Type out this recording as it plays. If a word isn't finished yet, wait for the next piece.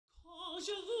je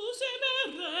vous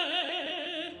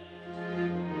aimerai.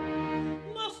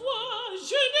 Ma foi,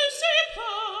 je ne sais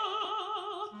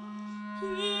pas.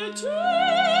 Peut-être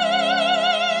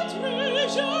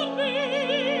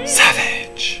jamais.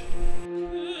 Savage.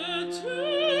 Peut-être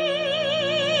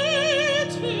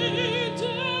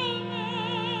demain.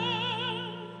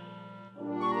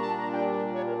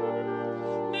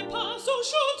 Mais pas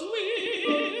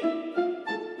aujourd'hui.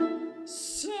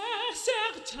 C'est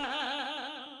certain.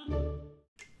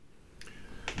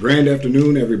 Grand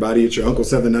afternoon, everybody. It's your Uncle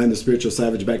 79, the Spiritual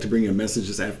Savage, back to bring you a message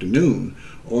this afternoon,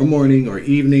 or morning, or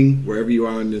evening, wherever you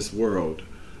are in this world.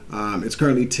 It's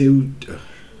currently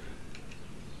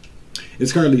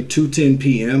 2:10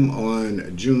 p.m.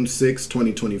 on June 6,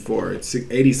 2024. It's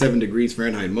 87 degrees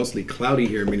Fahrenheit, mostly cloudy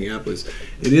here in Minneapolis.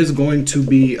 It is going to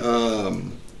be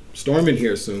storming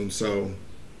here soon, so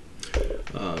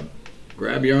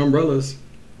grab your umbrellas,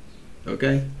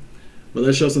 okay? But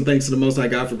let's show some thanks to the Most High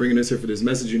God for bringing us here for this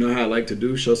message. You know how I like to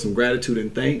do, show some gratitude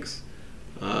and thanks.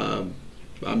 I'm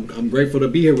grateful to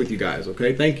be here with you guys,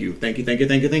 okay? Thank you. Thank you, thank you,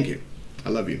 thank you, thank you. I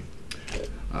love you.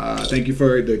 Thank you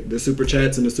for the super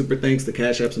chats and the super thanks, the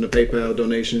Cash Apps and the PayPal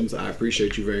donations. I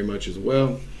appreciate you very much as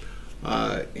well.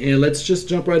 And let's just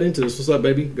jump right into this. What's up,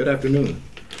 baby? Good afternoon.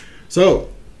 So,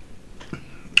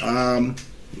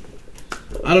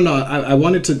 I don't know. I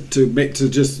wanted to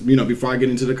just, you know, before I get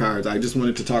into the cards, I just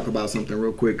wanted to talk about something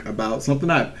real quick, about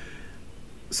something I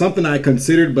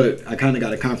considered, but I kind of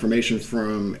got a confirmation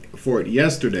for it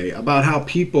yesterday, about how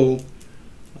people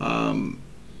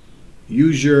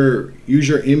use your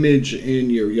image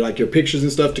and your pictures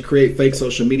and stuff to create fake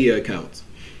social media accounts.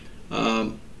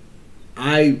 I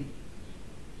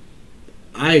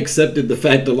accepted the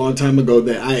fact a long time ago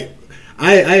that I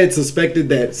had suspected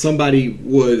that somebody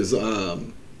was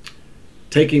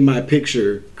taking my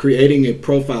picture, creating a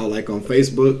profile like on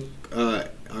Facebook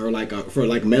or like for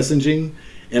like messaging,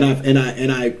 and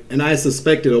I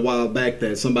suspected a while back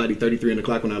that somebody 33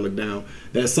 o'clock when I looked down,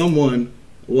 that someone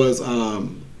was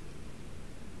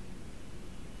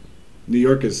New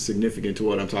York is significant to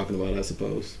what I'm talking about, I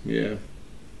suppose. Yeah.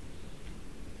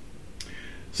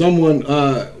 Someone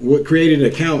would create an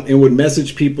account and would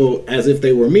message people as if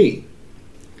they were me.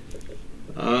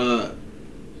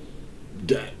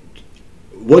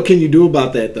 What can you do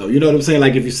about that, though? You know what I'm saying?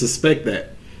 Like, if you suspect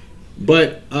that.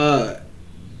 But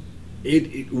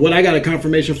what I got a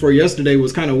confirmation for yesterday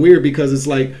was kind of weird, because it's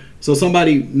like, so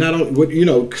somebody not only, you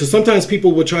know, because sometimes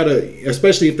people will try to,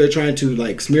 especially if they're trying to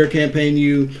like smear campaign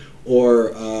you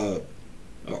or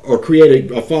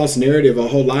create a false narrative, a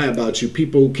whole lie about you.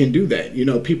 People can do that. You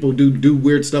know, people do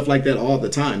weird stuff like that all the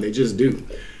time. They just do.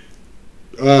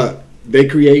 They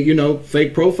create, you know,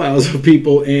 fake profiles of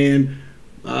people and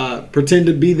pretend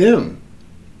to be them.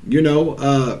 You know,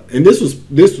 and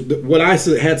what I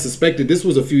had suspected. This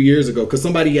was a few years ago, because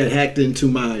somebody had hacked into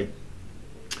my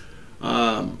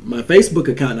my Facebook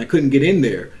account, and I couldn't get in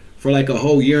there for like a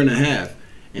whole year and a half.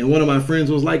 And one of my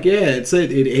friends was like, "Yeah, it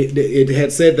said it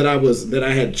had said that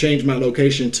I had changed my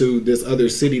location to this other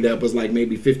city that was like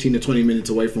maybe 15 to 20 minutes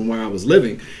away from where I was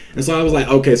living." And so I was like,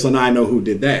 "Okay, so now I know who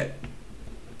did that."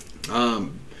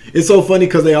 It's so funny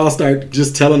because they all start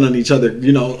just telling on each other,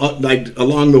 you know, like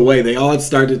along the way, they all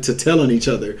started to tell on each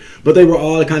other, but they were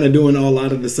all kind of doing a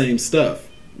lot of the same stuff.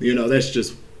 You know, that's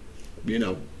just, you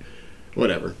know,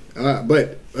 whatever.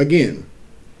 But again,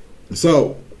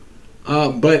 so,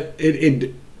 but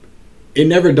it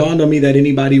never dawned on me that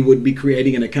anybody would be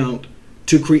creating an account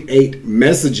to create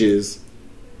messages.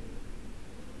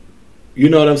 You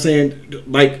know what I'm saying?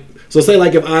 Like, so say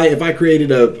like if I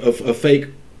created a fake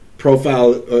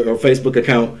profile or Facebook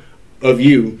account of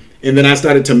you, and then I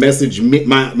started to message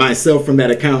myself from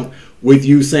that account with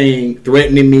you saying,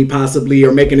 threatening me possibly,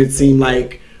 or making it seem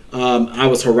like I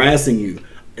was harassing you.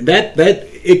 That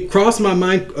it crossed my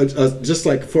mind just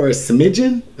like for a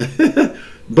smidgen,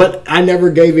 but I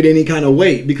never gave it any kind of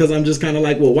weight, because I'm just kind of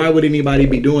like, well, why would anybody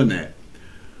be doing that?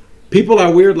 People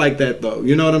are weird like that, though.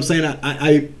 You know what I'm saying?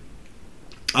 I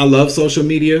love social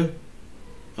media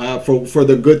for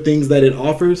the good things that it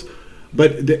offers,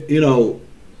 but you know,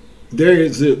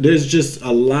 there's just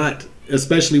a lot,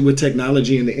 especially with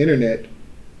technology and the internet,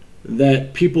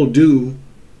 that people do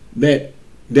that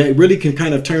really can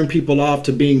kind of turn people off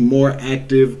to being more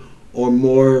active or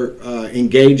more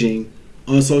engaging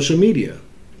on social media.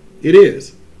 It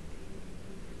is.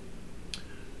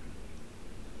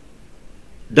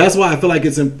 That's why I feel like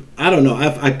it's, I don't know,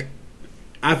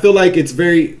 I feel like it's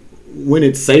very, when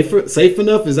it's safe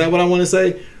enough, is that what I want to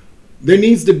say? There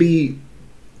needs to be,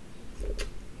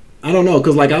 I don't know,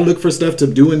 because like I look for stuff to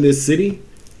do in this city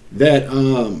that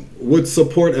would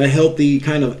support a healthy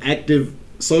kind of active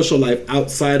social life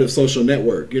outside of social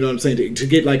network. You know what I'm saying? To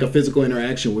get like a physical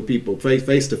interaction with people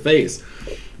face to face.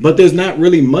 But there's not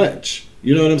really much.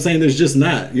 You know what I'm saying? There's just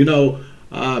not. You know,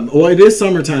 well, it is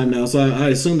summertime now, so I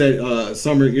assume that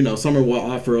summer will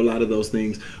offer a lot of those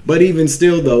things. But even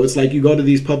still, though, it's like you go to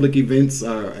these public events,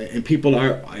 and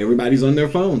everybody's on their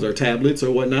phones or tablets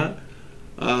or whatnot.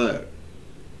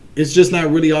 It's just not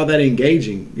really all that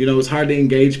engaging. You know, it's hard to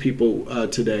engage people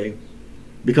today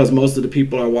because most of the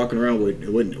people are walking around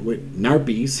with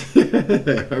narpies,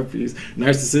 herpes,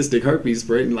 narcissistic herpes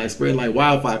spreading like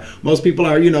wildfire. Most people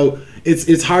are, you know,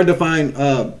 it's hard to find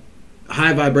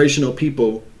high vibrational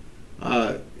people,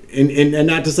 and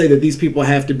not to say that these people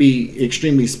have to be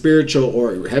extremely spiritual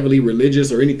or heavily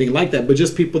religious or anything like that, but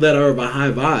just people that are of a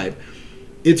high vibe.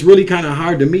 It's really kind of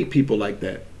hard to meet people like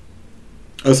that,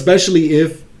 especially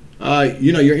if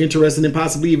you know, you're interested in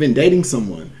possibly even dating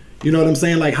someone. You know what I'm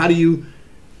saying? Like,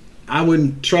 I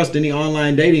wouldn't trust any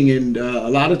online dating, and a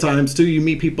lot of times too, you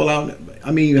meet people out.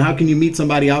 I mean, how can you meet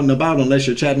somebody out and about unless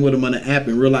you're chatting with them on an app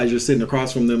and realize you're sitting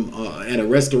across from them at a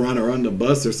restaurant or on the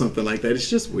bus or something like that? It's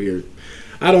just weird.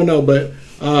 I don't know, but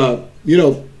you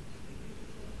know,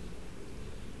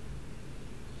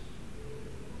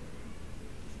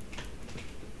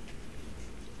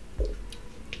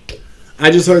 I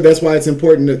just heard that's why it's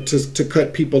important to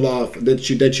cut people off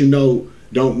that you know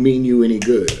don't mean you any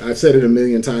good. I've said it a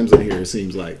million times in here, it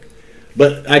seems like.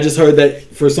 But I just heard that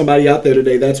for somebody out there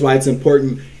today, that's why it's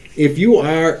important. If you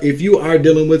are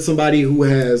dealing with somebody who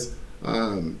has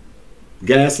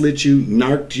gaslit you,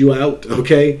 narked you out,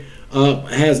 okay,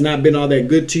 has not been all that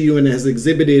good to you and has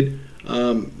exhibited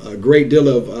a great deal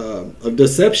of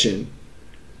deception,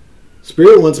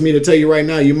 Spirit wants me to tell you right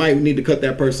now, you might need to cut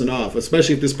that person off,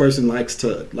 especially if this person likes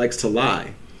to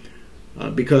lie.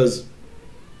 Because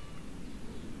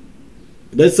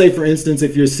let's say, for instance,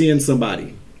 if you're seeing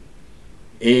somebody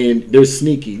and they're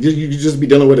sneaky, you just be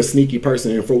dealing with a sneaky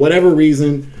person, and for whatever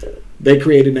reason, they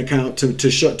create an account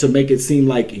to make it seem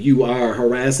like you are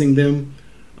harassing them,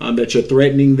 that you're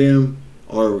threatening them,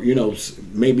 or, you know,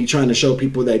 maybe trying to show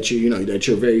people that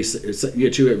you're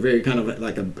very kind of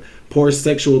like a poor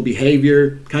sexual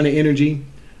behavior kind of energy.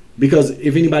 Because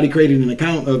if anybody created an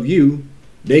account of you,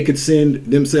 they could send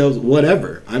themselves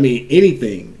whatever. I mean,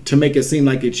 anything to make it seem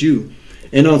like it's you.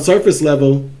 And on surface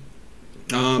level,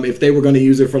 if they were going to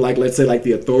use it for, like, let's say like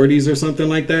the authorities or something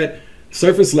like that,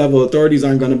 surface level authorities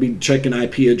aren't going to be checking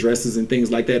IP addresses and things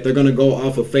like that. They're going to go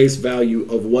off of face value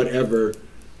of whatever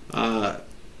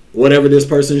this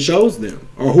person shows them,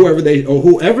 or whoever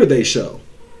they show.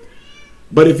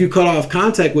 But if you cut off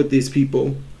contact with these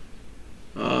people,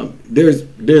 there's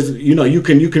you know, you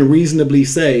can reasonably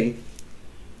say,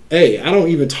 hey, I don't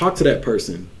even talk to that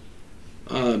person.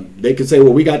 They could say,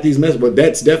 well, we got these messages, but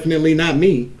that's definitely not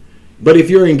me. But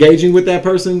if you're engaging with that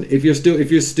person, if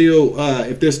there's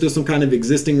still some kind of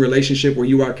existing relationship where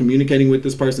you are communicating with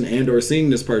this person and or seeing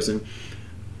this person,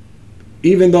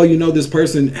 even though you know this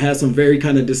person has some very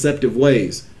kind of deceptive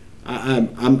ways,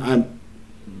 I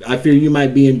fear you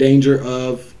might be in danger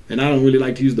of, and I don't really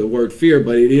like to use the word fear,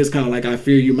 but it is kind of like I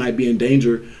fear you might be in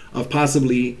danger of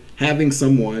possibly having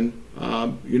someone,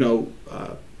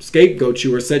 scapegoat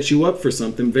you or set you up for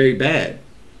something very bad.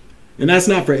 And that's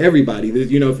not for everybody.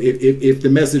 You know, if the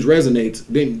message resonates,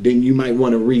 then you might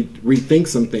want to rethink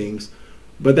some things.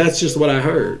 But that's just what I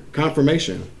heard.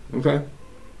 Confirmation. Okay.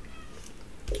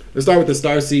 Let's start with the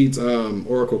Starseeds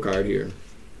Oracle card here.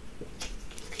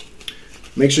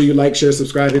 Make sure you like, share,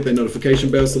 subscribe, hit that notification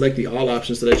bell, select the all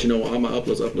options so that you know all my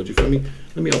uploads. You feel me?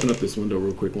 Let me open up this window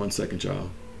real quick. 1 second, y'all.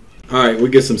 All right, we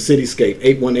get some Cityscape.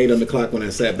 818 on the clock when I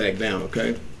sat back down,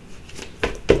 okay?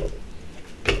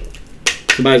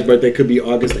 Somebody's birthday could be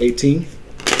August 18th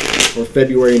or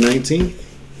February 19th.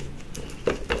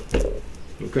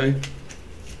 Okay.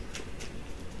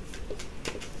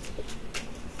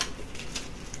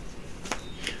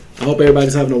 I hope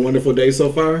everybody's having a wonderful day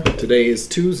so far. Today is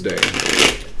Tuesday.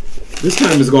 This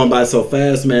time is going by so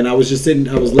fast, man. I was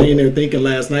laying there thinking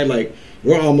last night, like,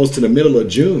 we're almost to the middle of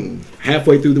June.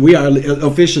 We are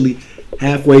officially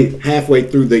halfway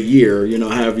through the year, you know,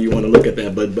 however you want to look at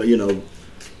that. But you know,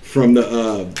 from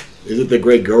the is it the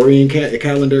Gregorian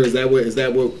calendar? Is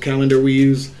that what calendar we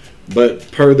use?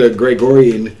 But per the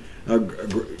Gregorian, no,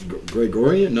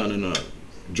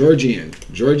 Georgian.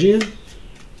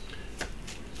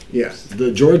 Yeah,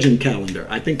 the Georgian calendar.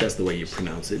 I think that's the way you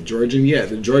pronounce it. Georgian, yeah,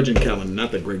 the Georgian calendar,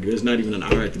 not the Gregorian. There's not even an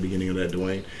R at the beginning of that,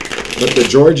 Dwayne. But the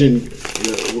Georgian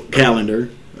calendar,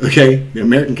 okay, the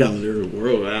American calendar,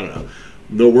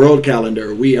 the world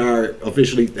calendar, we are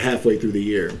officially halfway through the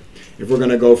year. If we're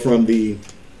going to go from the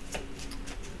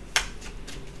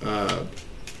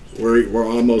we're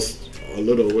almost a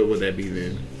little. What would that be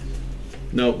then?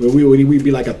 No, but we'd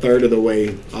be like a third of the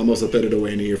way, almost a third of the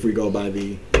way in the year if we go by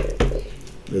the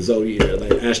zodiac,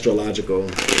 like astrological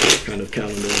kind of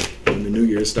calendar. When the new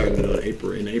year started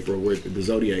in April, with the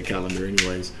zodiac calendar,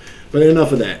 anyways. But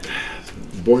enough of that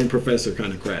boring professor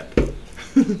kind of crap.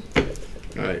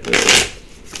 All right, let's see.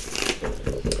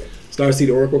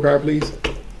 Starseed Oracle card, please.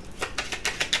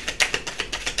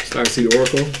 Starseed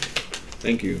Oracle.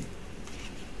 Thank you.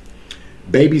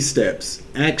 Baby steps.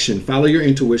 Action. Follow your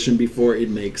intuition before it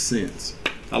makes sense.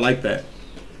 I like that.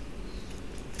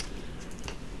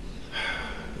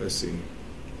 Let's see.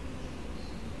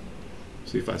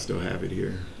 See if I still have it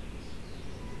here.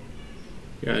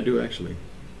 Yeah, I do actually.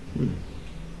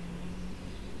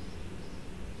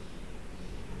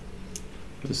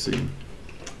 Let's see.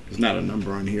 There's not a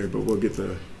number on here, but we will get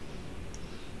the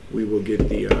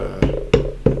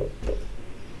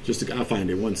I'll find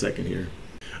it 1 second here.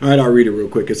 All right, I'll read it real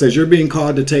quick. It says, you're being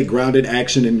called to take grounded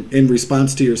action in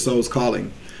response to your soul's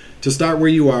calling, to start where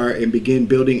you are and begin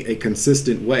building a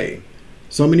consistent way.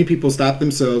 So many people stop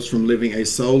themselves from living a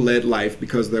soul-led life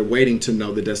because they're waiting to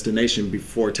know the destination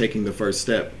before taking the first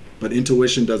step. But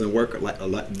intuition doesn't work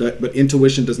but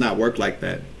intuition does not work like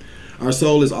that. Our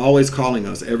soul is always calling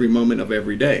us every moment of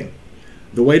every day.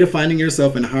 The way to finding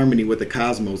yourself in harmony with the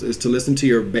cosmos is to listen to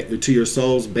your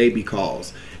soul's baby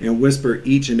calls and whisper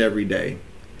each and every day,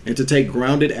 and to take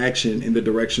grounded action in the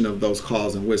direction of those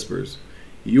calls and whispers.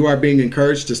 You are being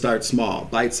encouraged to start small,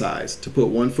 bite-sized, to put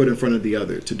one foot in front of the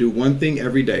other, to do one thing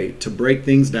every day, to break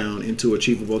things down into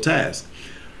achievable tasks.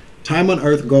 Time on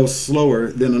Earth goes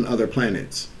slower than on other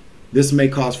planets. This may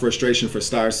cause frustration for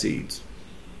starseeds.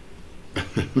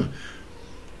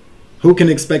 Who can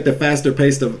expect a faster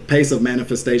pace of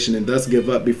manifestation and thus give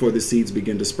up before the seeds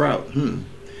begin to sprout?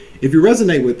 If you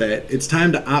resonate with that, it's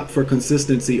time to opt for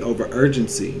consistency over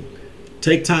urgency.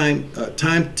 Take time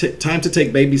to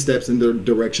take baby steps in the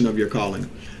direction of your calling.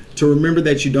 To remember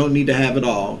that you don't need to have it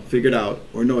all figured out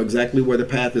or know exactly where the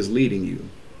path is leading you.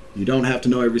 You don't have to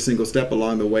know every single step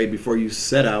along the way before you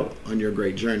set out on your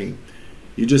great journey.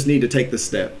 You just need to take the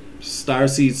step.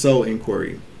 Starseed Soul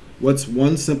Inquiry. What's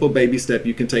one simple baby step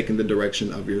you can take in the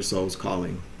direction of your soul's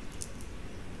calling?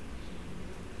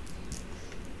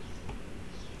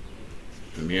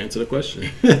 Let me answer the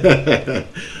question.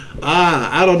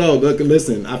 I don't know. Look,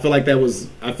 listen. I feel like that was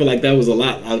a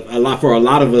lot for a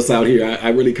lot of us out here. I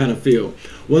really kind of feel.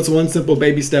 What's one simple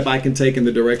baby step I can take in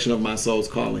the direction of my soul's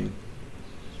calling?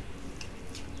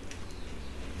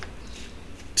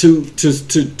 To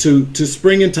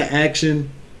spring into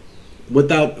action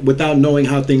without knowing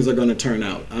how things are going to turn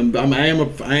out. I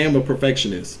am a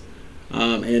perfectionist,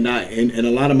 and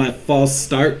a lot of my false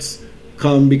starts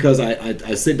come because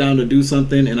I sit down to do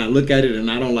something and I look at it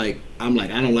and I don't like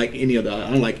any of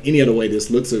the way this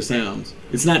looks or sounds.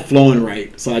 It's not flowing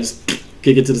right, so I just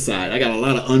kick it to the side. I got a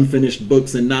lot of unfinished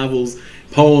books and novels,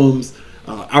 poems,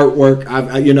 artwork.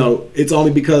 It's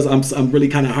only because I'm really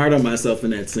kind of hard on myself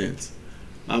in that sense.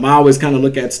 I always kind of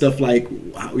look at stuff like,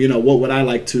 what would I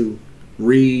like to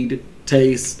read,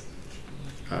 taste,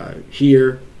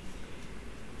 hear,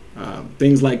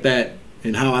 things like that,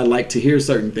 and how I like to hear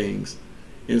certain things.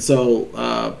 And so,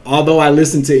 although I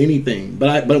listen to anything, but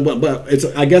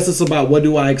I guess it's about what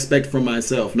do I expect from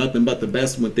myself? Nothing but the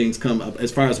best when things come up.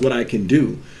 As far as what I can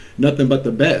do, nothing but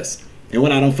the best. And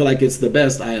when I don't feel like it's the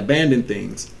best, I abandon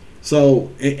things.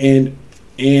 So, and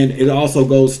it also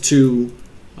goes to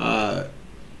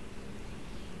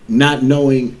not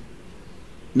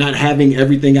having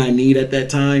everything I need at that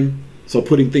time. So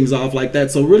putting things off like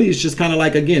that. So really, it's just kind of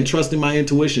like, again, trusting my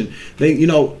intuition.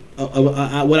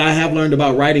 What I have learned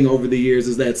about writing over the years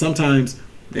is that sometimes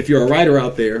if you're a writer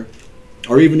out there,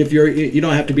 or even if you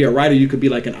don't have to be a writer, you could be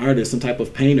like an artist, some type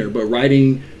of painter, but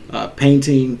writing,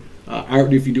 painting,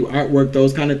 art, if you do artwork,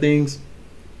 those kind of things.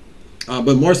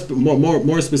 But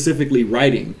more specifically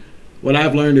writing, what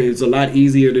I've learned is a lot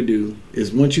easier to do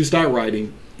is once you start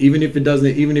writing, even if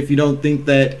you don't think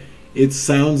that it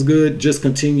sounds good, just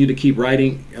continue to keep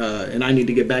writing. And I need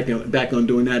to get back on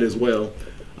doing that as well.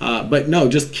 But no,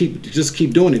 just keep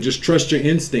doing it. Just trust your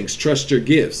instincts, trust your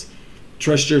gifts,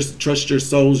 trust your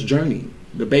soul's journey,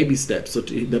 the baby steps, so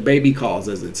the baby calls,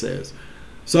 as it says.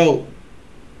 So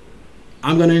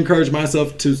I'm going to encourage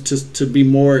myself to be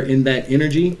more in that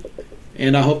energy,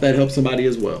 and I hope that helps somebody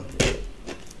as well.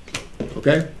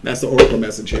 Okay, that's the oracle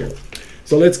message here.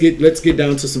 So let's get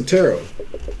down to some tarot.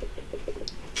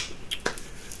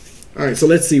 All right, so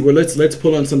let's see. Well, let's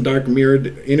pull on some dark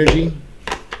mirrored energy.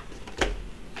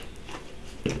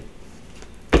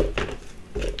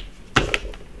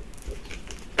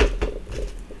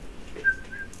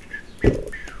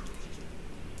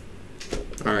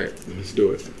 All right, let's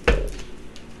do it.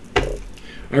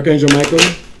 Archangel Michael,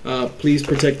 please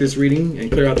protect this reading and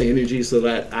clear out the energy so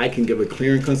that I can give a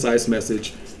clear and concise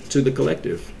message to the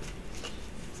collective.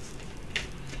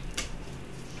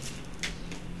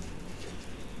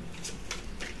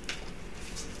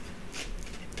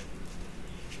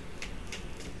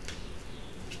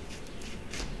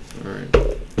 All right.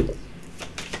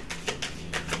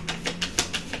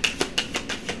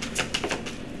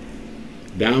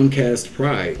 Downcast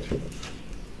pride.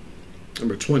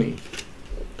 Number 20.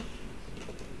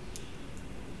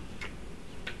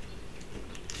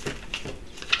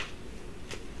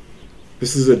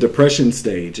 This is a depression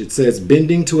stage. It says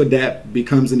bending to adapt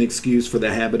becomes an excuse for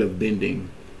the habit of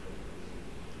bending.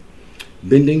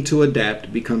 Bending to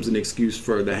adapt becomes an excuse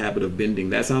for the habit of bending.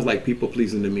 That sounds like people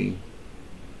pleasing to me.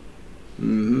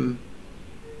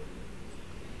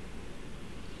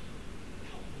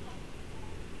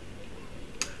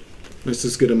 Let's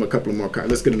just get him a couple more cards.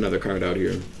 Let's get another card out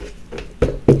here.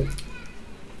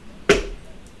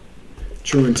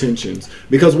 True intentions.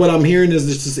 Because what I'm hearing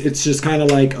is it's just kind of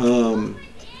like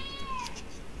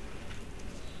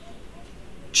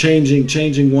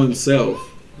changing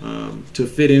oneself to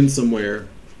fit in somewhere.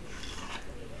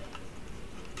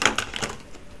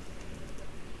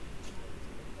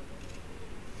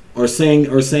 Or saying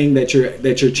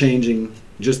that you're changing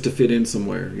just to fit in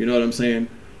somewhere. You know what I'm saying?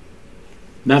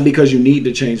 Not because you need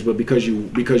to change, but because you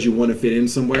want to fit in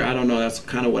somewhere. I don't know. That's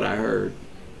kind of what I heard.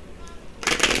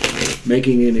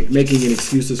 Making an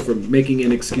excuse for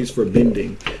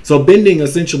bending. So bending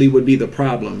essentially would be the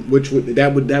problem,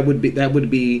 that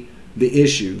would be the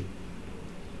issue.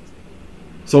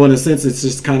 So in a sense, it's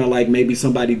just kind of like maybe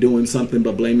somebody doing something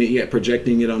but blaming it,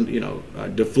 projecting it on,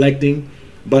 deflecting.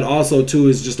 But also too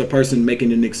is just a person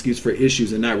making an excuse for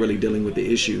issues and not really dealing with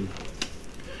the issue.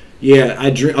 Yeah, I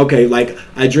drink. Okay, like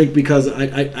I drink because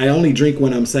I only drink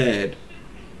when I'm sad.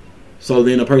 So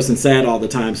then a person's sad all the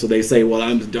time. So they say, well,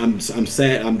 I'm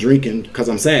sad. I'm drinking because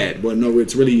I'm sad. But no,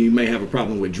 it's really, you may have a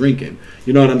problem with drinking.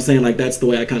 You know what I'm saying? Like that's the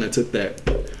way I kind of took that.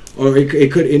 Or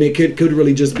it could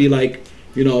really just be like,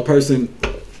 a person,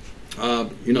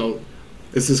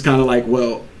 this is kind of like,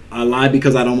 well, I lie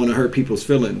because I don't want to hurt people's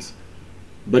feelings.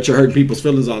 But you're hurting people's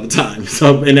feelings all the time.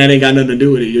 So, and that ain't got nothing to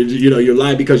do with it. You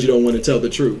lie because you don't want to tell the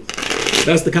truth.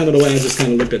 That's the kind of the way I just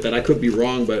kind of looked at that. I could be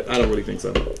wrong, but I don't really think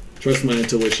so. Trust my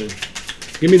intuition.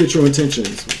 Give me the true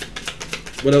intentions.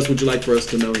 What else would you like for us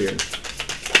to know here?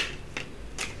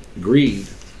 Greed.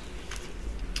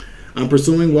 I'm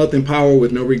pursuing wealth and power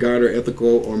with no regard or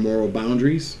ethical or moral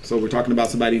boundaries. So we're talking about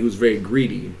somebody who's very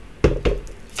greedy.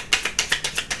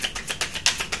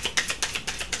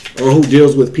 Or who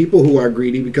deals with people who are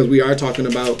greedy, because we are talking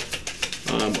about,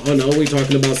 we're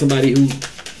talking about somebody who,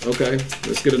 okay,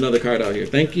 let's get another card out here.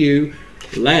 Thank you.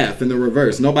 Laugh in the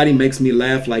reverse. Nobody makes me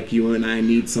laugh like you, and I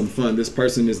need some fun. This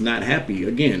person is not happy.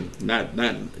 Again, not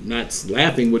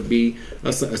laughing would be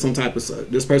some type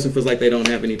of, this person feels like they don't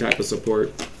have any type of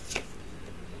support.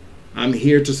 I'm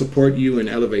here to support you and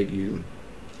elevate you.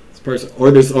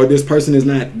 This person is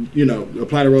not,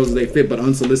 apply the roles as they fit, but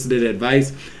unsolicited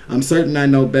advice. I'm certain I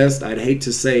know best. I'd hate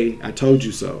to say I told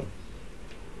you so.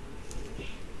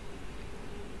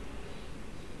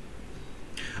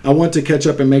 I want to catch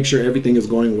up and make sure everything is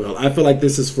going well. I feel like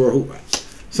this is for who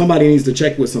somebody needs to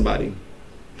check with somebody.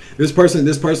 This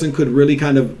person could really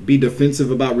kind of be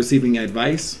defensive about receiving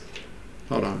advice.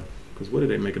 Hold on, because what are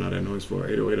they making all that noise for?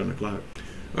 8:08 on the clock.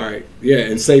 All right, yeah,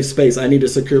 and safe space. I need a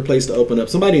secure place to open up.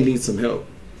 Somebody needs some help.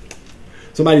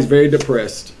 Somebody's very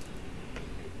depressed.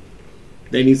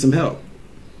 They need some help.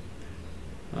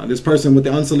 This person with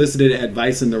the unsolicited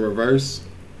advice in the reverse.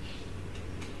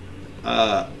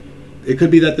 It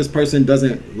could be that this person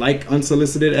doesn't like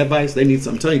unsolicited advice. They need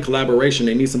some, I'm telling you, collaboration.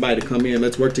 They need somebody to come in.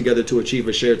 Let's work together to achieve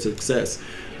a shared success.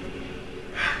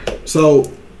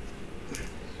 So,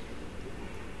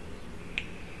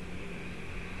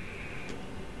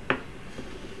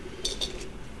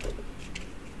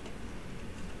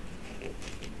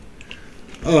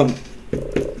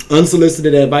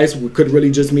 unsolicited advice could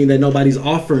really just mean that nobody's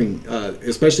offering,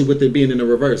 especially with it being in the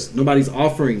reverse. Nobody's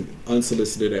offering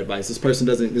unsolicited advice. This person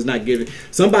is not giving.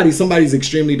 Somebody's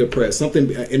extremely depressed.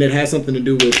 Something, and it has something to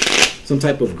do with some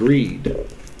type of greed.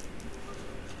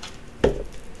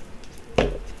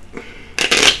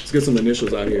 Let's get some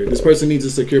initials out here. This person needs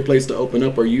a secure place to open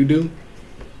up, or you do.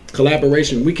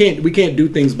 Collaboration. We can't do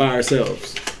things by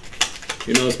ourselves.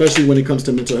 Especially when it comes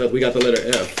to mental health. We got the letter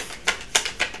F.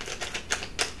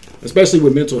 Especially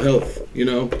with mental health,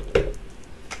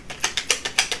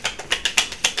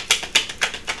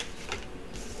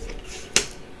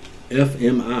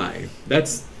 FMI.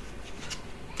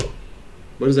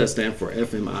 What does that stand for?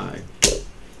 FMI.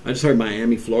 I just heard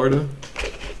Miami, Florida.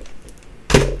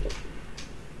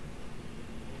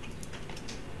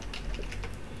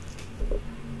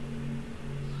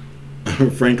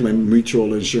 Franklin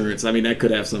Mutual Insurance. I mean, that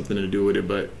could have something to do with it,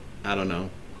 but I don't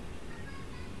know.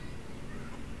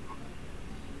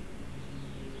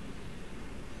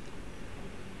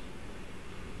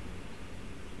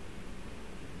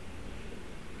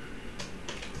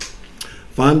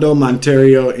 Fondo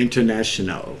Monetario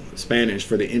Internacional, Spanish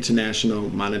for the International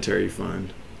Monetary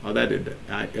Fund. Oh, that did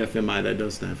FMI. That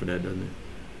does stand for that, doesn't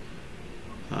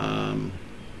it?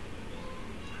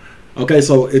 Okay,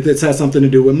 so it has something to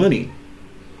do with money.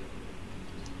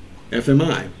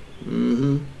 FMI.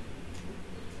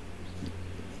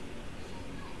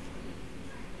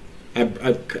 I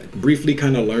briefly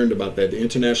kind of learned about that, the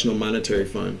International Monetary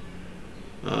Fund.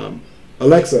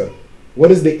 Alexa, what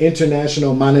is the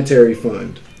International Monetary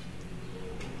Fund?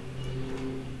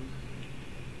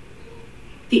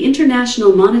 The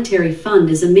International Monetary Fund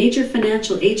is a major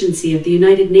financial agency of the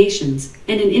United Nations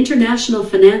and an international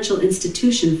financial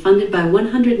institution funded by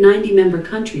 190 member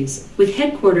countries. With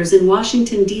headquarters in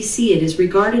Washington, D.C., it is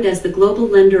regarded as the global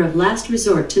lender of last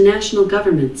resort to national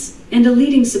governments and a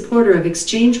leading supporter of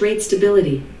exchange rate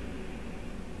stability.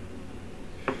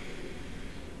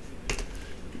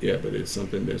 Yeah, but it's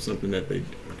something. There's something that they.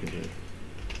 Okay.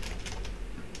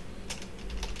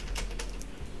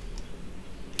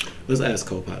 Let's ask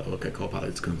Copilot. Okay,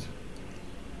 Copilot's comes.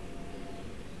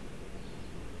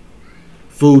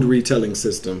 Food retailing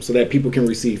system, so that people can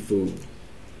receive food,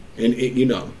 and it, you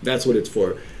know, that's what it's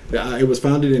for. It was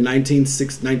founded in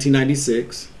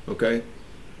 1996. Okay,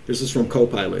 this is from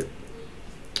Copilot.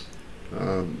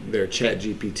 Their Chat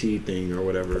GPT thing or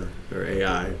whatever, their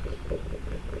AI.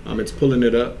 It's pulling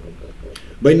it up,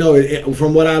 but no.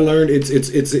 From what I learned, it's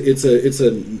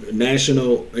a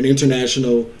national, an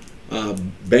international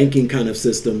banking kind of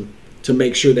system to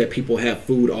make sure that people have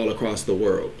food all across the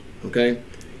world. Okay,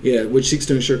 yeah, which seeks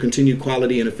to ensure continued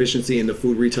quality and efficiency in the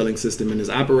food retailing system and is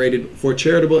operated for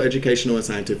charitable, educational, and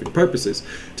scientific purposes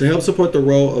to help support the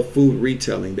role of food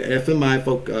retailing. The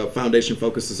FMI Foundation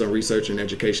focuses on research and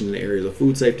education in the areas of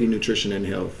food safety, nutrition, and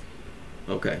health.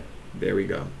 Okay, there we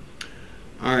go.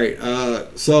 All right,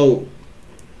 so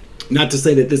not to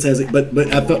say that this has it, but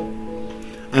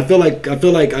I feel like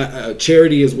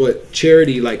charity is what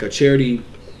charity, like a charity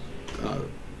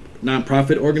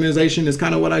nonprofit organization, is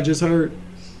kind of what I just heard,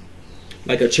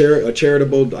 like a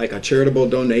charitable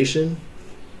donation.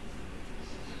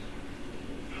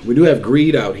 We do have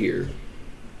greed out here.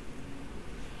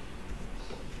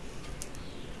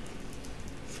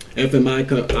 FMI,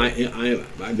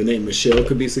 the name Michelle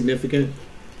could be significant.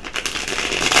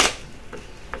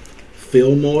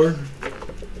 Fillmore.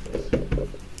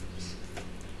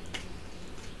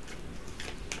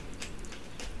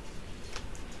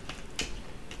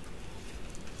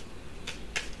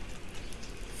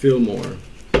 Fillmore.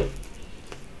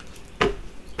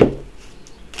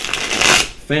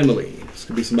 Family. This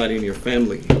could be somebody in your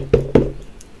family. Can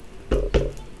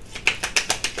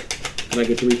I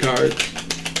get 3 cards?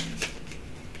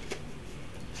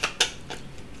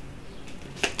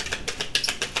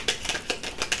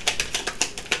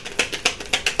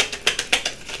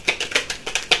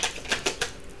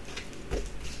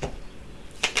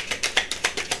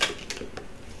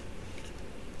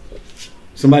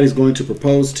 Somebody's going to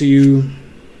propose to you.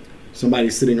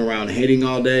 Somebody's sitting around hating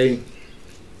all day.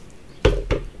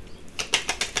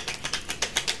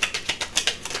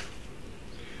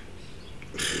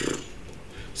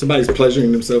 Somebody's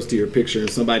pleasuring themselves to your picture, and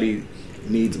somebody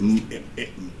needs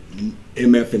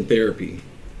MF in therapy.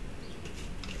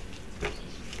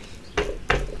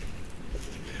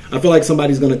 I feel like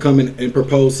somebody's going to come in and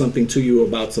propose something to you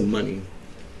about some money.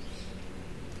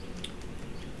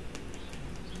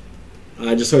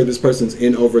 I just heard this person's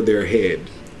in over their head.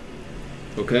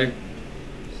 Okay?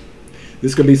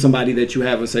 This could be somebody that you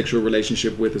have a sexual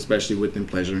relationship with, especially with them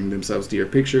pleasuring themselves to your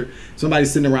picture.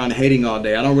 Somebody's sitting around hating all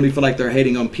day. I don't really feel like they're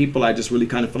hating on people. I just really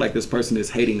kind of feel like this person is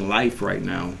hating life right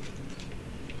now.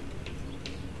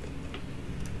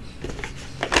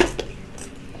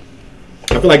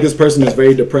 I feel like this person is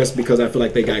very depressed because I feel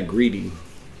like they got greedy.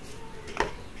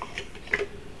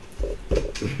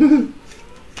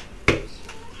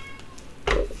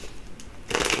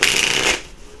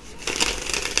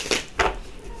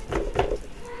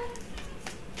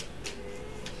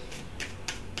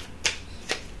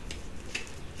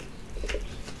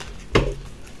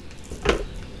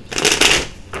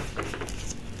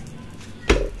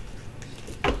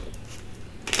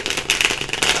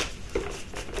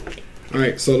 All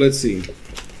right, so let's see.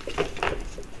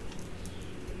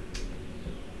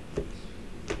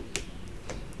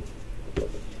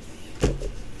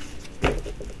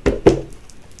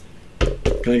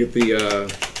 Can I get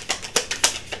the,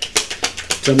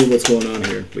 tell me what's going on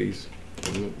here, please.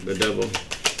 The devil.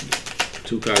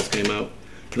 2 cards came out.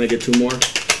 Can I get 2 more?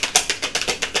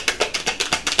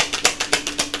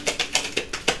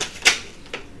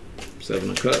 Seven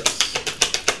of Cups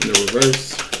in the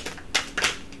reverse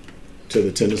to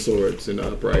the Ten of Swords in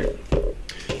the upright.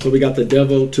 So we got the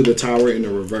devil to the Tower in the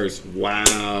reverse.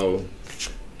 Wow.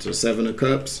 So 7 of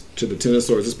Cups to the Ten of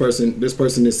Swords. This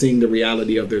person is seeing the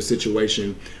reality of their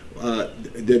situation.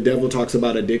 The devil talks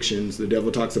about addictions. The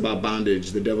devil talks about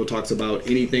bondage. The devil talks about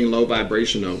anything low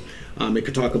vibrational. It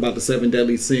could talk about the 7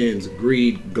 deadly sins,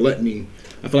 greed, gluttony.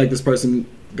 I feel like this person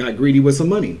got greedy with some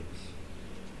money.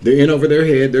 They're in over their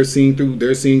head. They're seeing through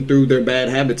their bad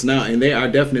habits now, and they are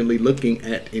definitely looking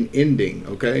at an ending.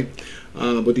 Okay,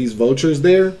 but these vultures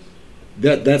there,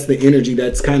 that's the energy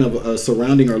that's kind of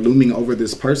surrounding or looming over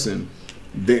this person.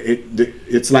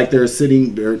 It's like they're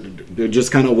sitting, they're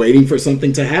just kind of waiting for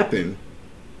something to happen.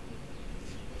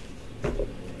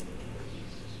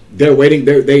 They're waiting.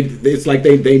 It's like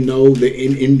they know the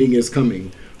ending is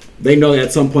coming. They know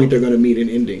at some point they're going to meet an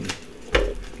ending.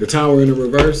 The Tower in the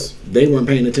reverse, they weren't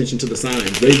paying attention to the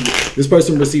signs. This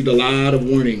person received a lot of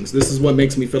warnings. This is what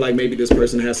makes me feel like maybe this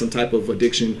person has some type of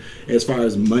addiction as far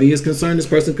as money is concerned. This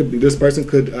person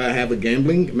could have a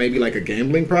gambling, maybe like a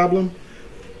gambling problem.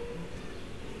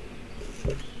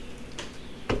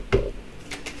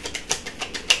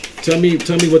 Tell me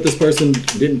what this person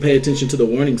didn't pay attention to the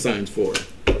warning signs for.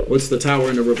 What's the Tower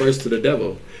in the reverse to the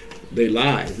devil? They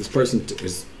lie. This person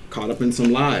is caught up in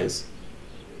some lies.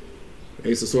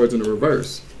 Ace of Swords in the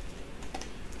reverse.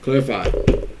 Clarify.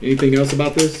 Anything else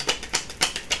about this?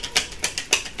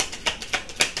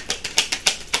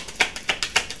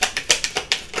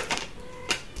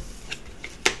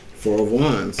 Four of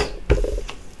Wands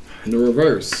in the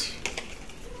reverse.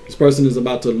 This person is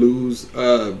about to lose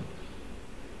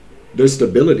their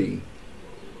stability.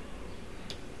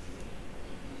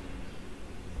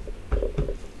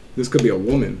 This could be a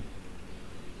woman.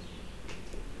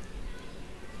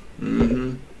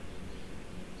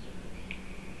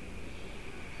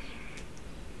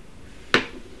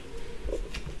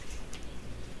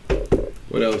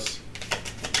 What else?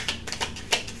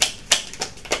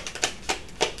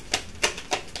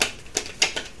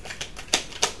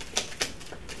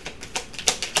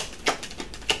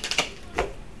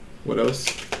 What else?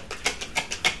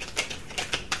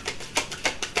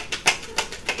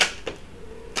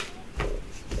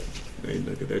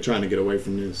 They're trying to get away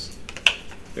from this.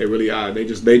 They really are. They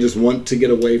just want to get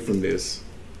away from this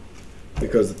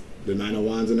because the Nine of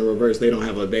Wands in the reverse. They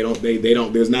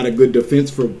don't. There's not a good defense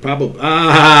for probably.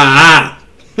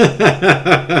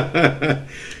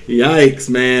 Yikes,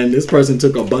 man! This person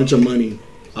took a bunch of money,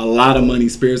 a lot of money.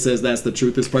 Spirit says that's the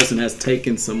truth. This person has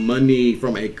taken some money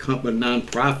from a company,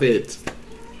 nonprofit.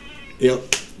 Yep,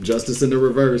 Justice in the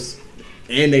reverse,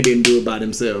 and they didn't do it by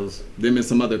themselves. Them and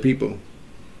some other people.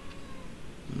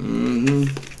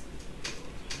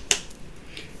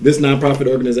 This nonprofit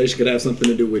organization could have something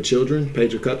to do with children.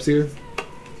 Page of Cups here.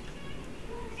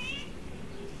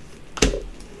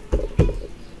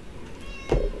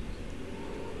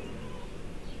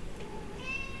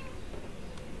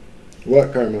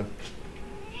 What, Karma?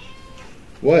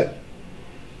 What?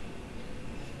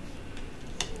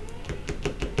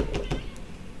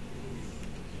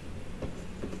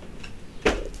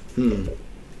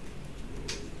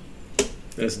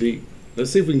 That's deep. Let's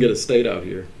see if we can get a state out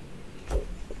here.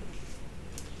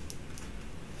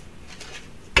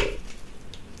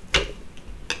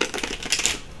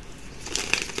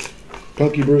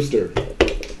 Punky Brewster.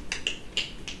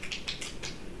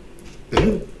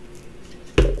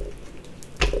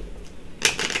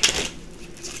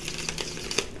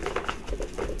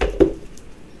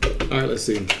 All right, let's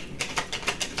see.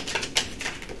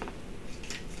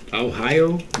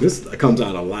 Ohio. This comes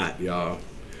out a lot, y'all.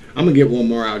 I'm gonna get one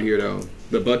more out here though.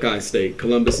 The Buckeye State.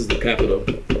 Columbus is the capital.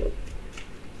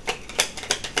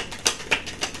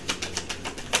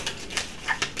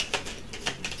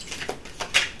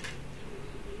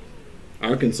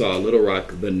 Arkansas, Little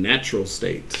Rock, the natural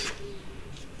state.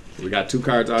 We got 2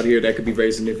 cards out here that could be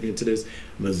very significant to this.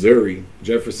 Missouri,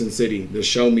 Jefferson City, the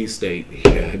show me state.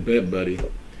 Yeah, I bet, buddy.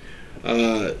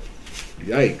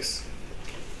 Yikes.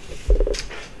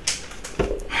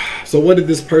 So what did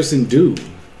this person do?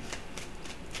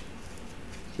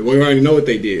 We already know what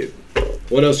they did.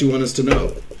 What else you want us to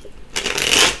know?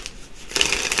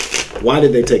 Why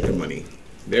did they take the money?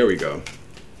 There we go.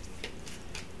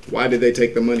 Why did they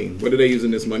take the money? What are they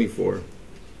using this money for?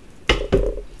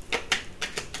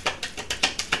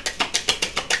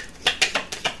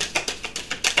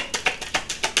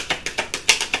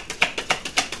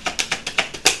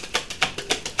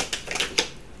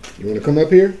 You want to come up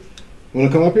here?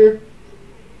 Want to come up here?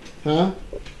 Huh?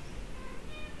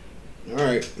 All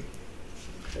right.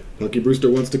 Lucky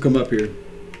Brewster wants to come up here.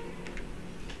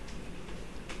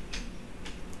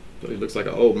 So he looks like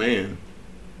an old man,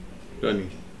 doesn't he?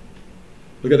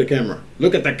 Look at the camera.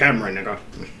 Look at the camera,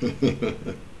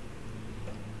 nigga.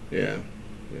 Yeah.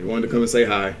 He wanted to come and say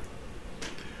hi.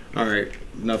 All right.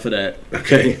 Enough of that.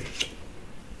 Okay.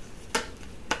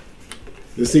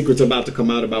 The secret's about to come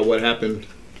out about what happened.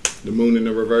 The moon in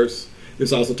the reverse.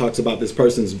 This also talks about this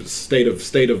person's state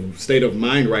of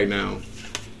mind right now.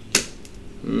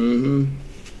 Mm-hmm.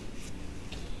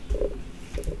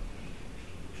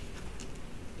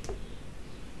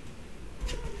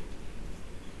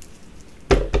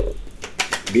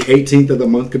 The 18th of the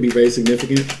month could be very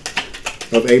significant,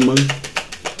 of a month.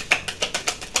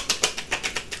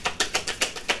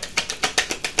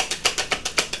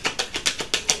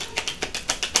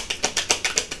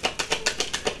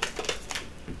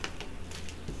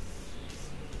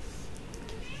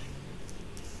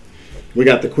 We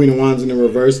got the Queen of Wands in the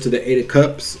reverse to the 8 of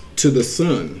Cups to the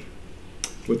Sun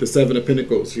with the 7 of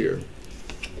Pentacles here.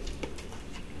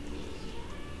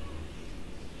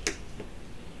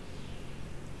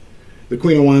 The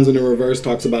Queen of Wands in the reverse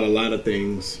talks about a lot of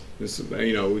things. This,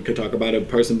 you know, we could talk about a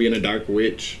person being a dark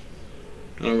witch.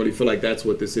 I don't really feel like that's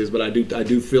what this is, but I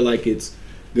do feel like it's,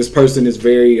 this person is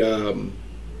very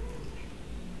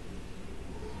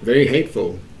very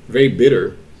hateful, very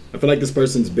bitter. I feel like this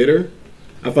person's bitter.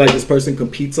 I feel like this person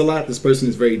competes a lot. This person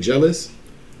is very jealous.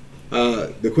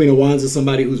 The Queen of Wands is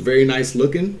somebody who's very nice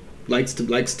looking, likes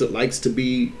to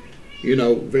be, you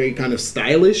know, very kind of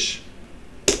stylish.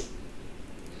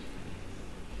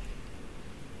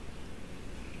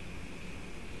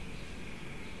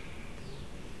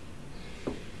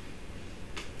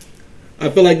 I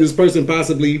feel like this person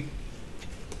possibly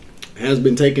has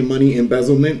been taking money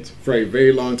embezzlement for a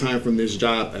very long time from this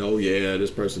job. Oh yeah,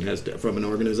 this person has from an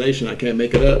organization. I can't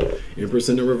make it up. Empress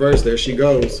in the reverse. There she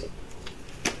goes.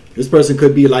 This person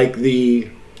could be like the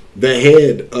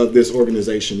head of this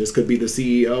organization. This could be the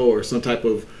CEO or some type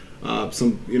of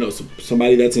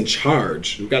somebody that's in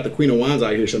charge. We've got the Queen of Wands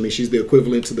out here. So, I mean, she's the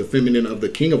equivalent to the feminine of the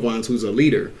King of Wands, who's a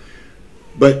leader.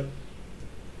 But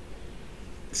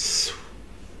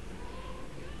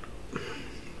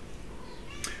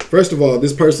first of all,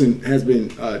 this person has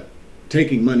been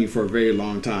taking money for a very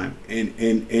long time, and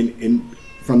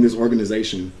from this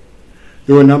organization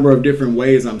through a number of different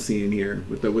ways. I'm seeing here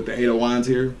with the 8 of Wands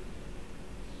here,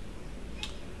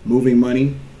 moving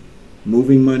money,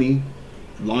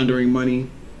 laundering money.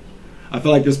 I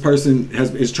feel like this person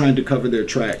is trying to cover their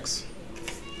tracks.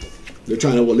 They're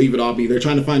trying to leave it all be. They're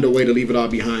trying to find a way to leave it all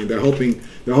behind. They're hoping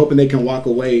they can walk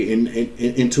away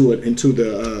into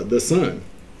the sun.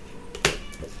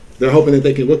 They're hoping that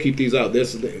they can, we'll keep these out.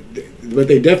 But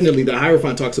they definitely, the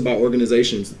Hierophant talks about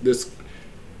organizations.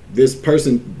 This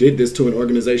person did this to an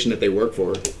organization that they work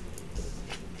for.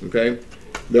 Okay?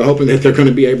 They're hoping that they're going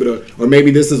to be able to, or maybe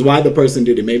this is why the person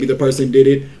did it. Maybe the person did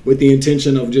it with the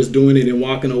intention of just doing it and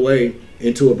walking away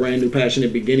into a brand new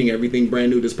passionate beginning, everything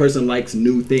brand new. This person likes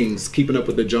new things, keeping up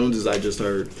with the Joneses, I just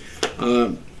heard.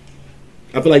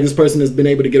 I feel like this person has been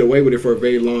able to get away with it for a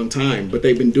very long time, but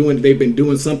they've been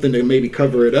doing something to maybe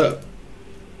cover it up.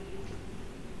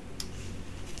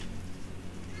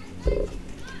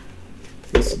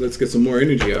 Let's get some more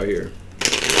energy out here.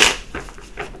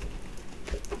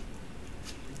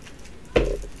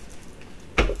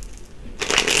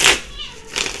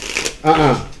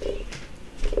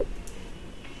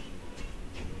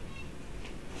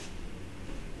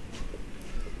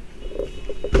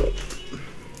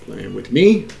 Playing with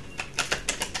me.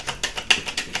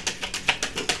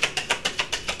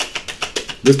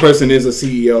 This person is a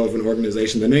CEO of an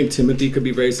organization. The name Timothy could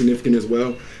be very significant as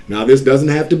well. Now, this doesn't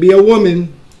have to be a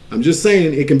woman. I'm just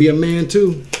saying it can be a man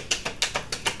too.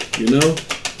 You know?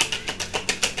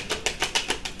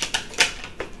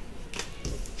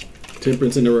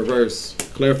 Temperance in the reverse.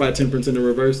 Clarify temperance in the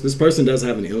reverse. This person does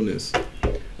have an illness.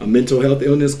 A mental health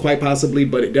illness, quite possibly,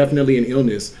 but definitely an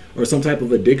illness or some type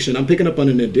of addiction. I'm picking up on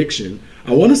an addiction.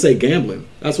 I want to say gambling.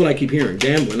 That's what I keep hearing.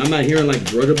 Gambling. I'm not hearing like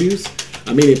drug abuse.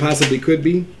 I mean, it possibly could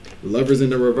be. Lovers in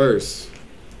the reverse.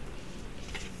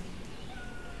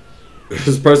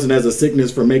 This person has a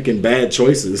sickness for making bad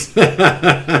choices.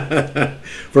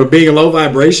 For being low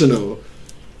vibrational.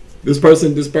 This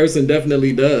person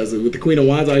definitely does. With the Queen of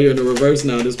Wands out here in the reverse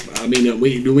now, I mean,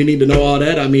 do we need to know all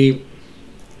that? I mean,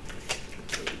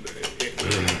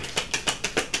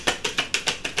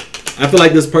 I feel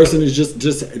like this person is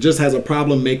just has a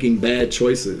problem making bad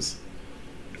choices.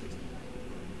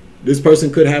 This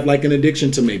person could have like an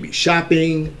addiction to maybe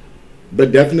shopping,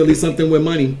 but definitely something with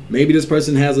money. Maybe this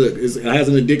person has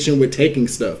an addiction with taking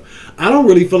stuff. I don't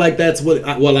really feel like that's what.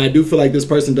 Well, I do feel like this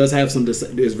person does have some.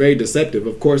 Is very deceptive.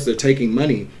 Of course, they're taking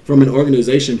money from an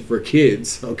organization for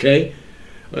kids. Okay,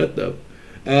 what the.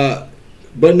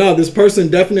 But no, this person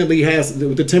definitely has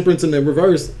the temperance in the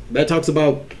reverse. That talks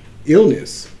about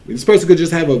illness. This person could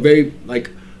just have a very like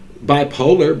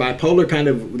bipolar. Bipolar kind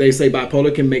of. They say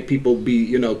bipolar can make people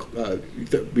be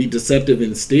be deceptive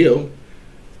and steal.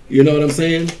 You know what I'm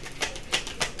saying?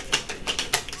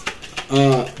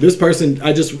 This person,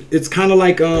 it's kind of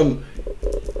like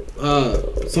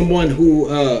someone who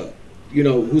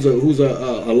who's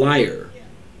a liar.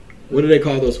 What do they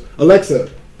call those? Alexa,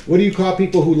 what do you call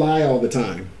people who lie all the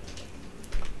time?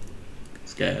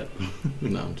 Scab.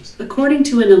 No, I'm just. According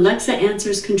to an Alexa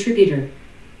Answers contributor,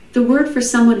 the word for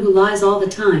someone who lies all the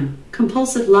time: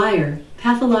 compulsive liar,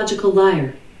 pathological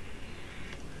liar.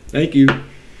 Thank you.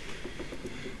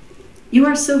 You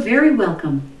are so very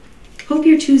welcome. Hope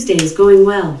your Tuesday is going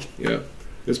well. Yeah.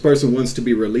 This person wants to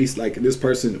be released. Like, this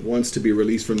person wants to be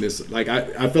released from this. Like,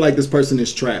 I feel like this person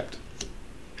is trapped.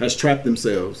 Has trapped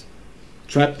themselves.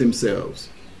 Trapped themselves.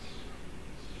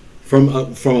 From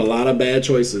a lot of bad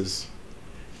choices.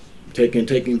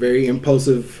 Taking very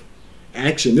impulsive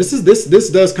action. This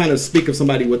does kind of speak of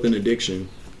somebody with an addiction.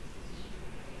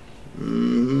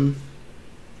 Mm-hmm.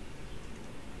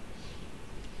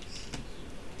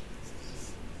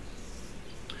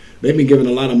 They've been giving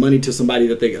a lot of money to somebody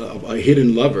that a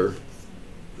hidden lover.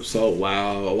 So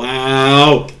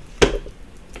wow.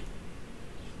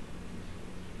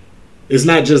 It's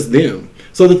not just them.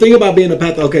 So the thing about being a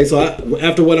path. Okay, so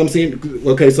after what I'm seeing.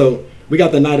 Okay, so we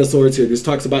got the Knight of Swords here. This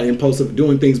talks about impulsive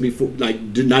doing things before, like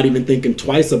not even thinking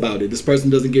twice about it. This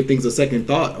person doesn't give things a second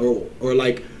thought, or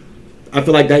like. I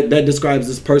feel like that describes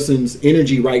this person's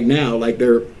energy right now. Like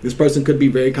this person could be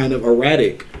very kind of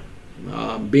erratic.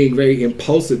 Being very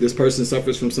impulsive. This person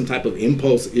suffers from some type of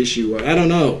impulse issue, or I don't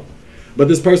know, but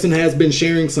this person has been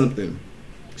sharing some of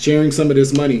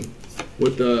this money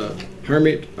with the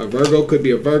Hermit. A Virgo, could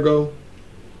be a Virgo.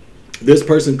 This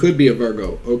person could be a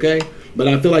Virgo, okay, but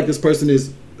I feel like this person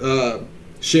is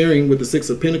sharing with the Six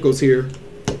of Pentacles here.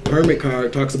 Hermit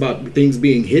card talks about things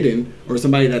being hidden, or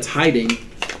somebody that's hiding.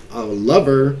 A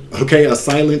lover, okay, a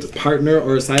silent partner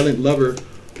or a silent lover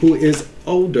who is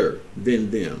older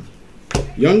than them.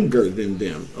 Younger than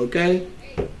them, okay?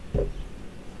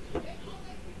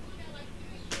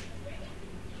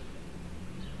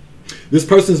 This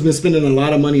person's been spending a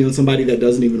lot of money on somebody that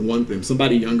doesn't even want them.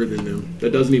 Somebody younger than them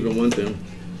that doesn't even want them.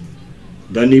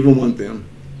 Doesn't even want them.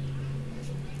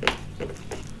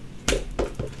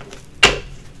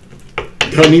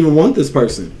 Doesn't even want this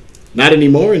person. Not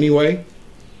anymore anyway.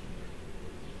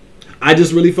 I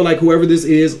just really feel like whoever this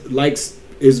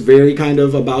is very kind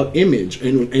of about image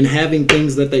and having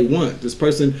things that they want. This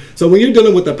person. So when you're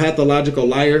dealing with a pathological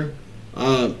liar,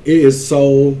 it is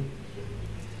so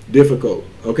difficult.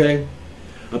 Okay,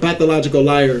 a pathological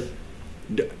liar.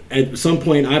 At some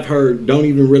point, I've heard don't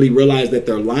even really realize that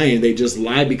they're lying. They just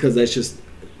lie because that's just.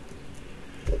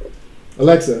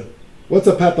 Alexa, what's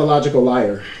a pathological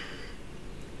liar?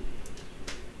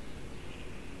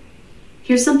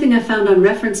 Here's something I found on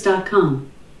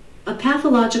reference.com. A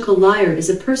pathological liar is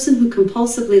a person who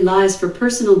compulsively lies for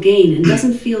personal gain and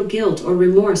doesn't feel guilt or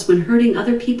remorse when hurting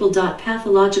other people.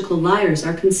 Pathological liars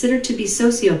are considered to be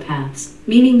sociopaths,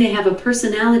 meaning they have a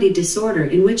personality disorder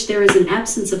in which there is an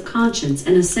absence of conscience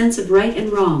and a sense of right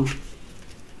and wrong.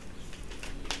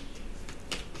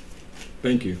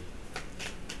 Thank you.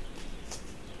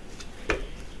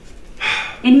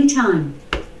 Anytime.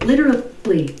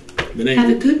 Literally. Have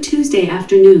a good Tuesday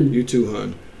afternoon. You too,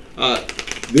 hon.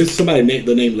 This somebody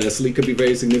the name Leslie could be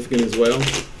very significant as well.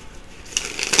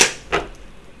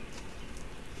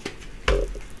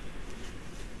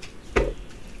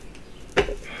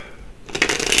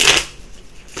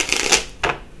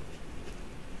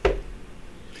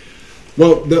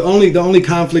 Well, the only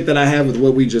conflict that I have with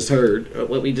what we just heard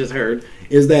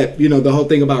is that, you know, the whole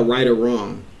thing about right or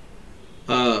wrong.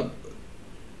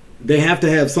 They have to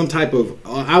have some type of,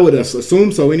 I would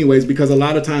assume so anyways, because a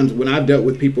lot of times when I've dealt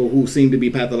with people who seem to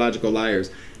be pathological liars,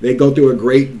 they go through a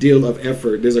great deal of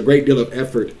effort. There's a great deal of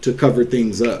effort to cover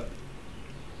things up.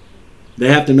 They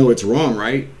have to know it's wrong,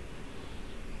 right?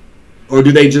 Or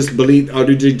do they just believe, or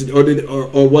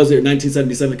was it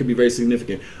 1977 could be very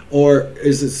significant? Or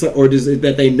is it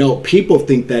that they know people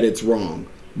think that it's wrong?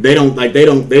 They don't want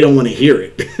to hear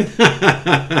it.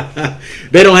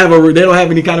 They don't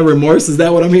have any kind of remorse. Is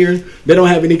that what I'm hearing? They don't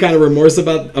have any kind of remorse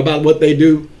about what they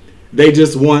do. They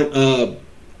just want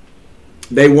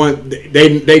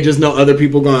they just know other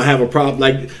people gonna have a problem.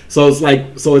 Like, so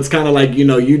it's kind of like, you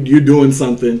know, you doing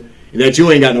something that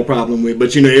you ain't got no problem with,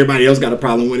 but you know everybody else got a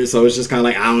problem with it. So it's just kind of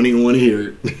like, I don't even want to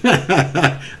hear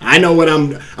it. I know what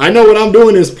I'm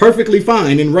doing is perfectly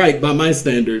fine and right by my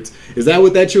standards. Is that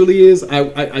what that truly is?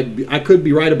 I could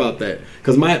be right about that,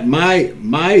 because my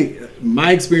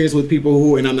experience with people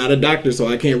who, and I'm not a doctor, so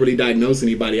I can't really diagnose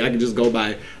anybody. I can just go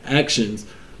by actions.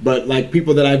 But like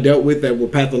people that I've dealt with that were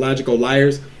pathological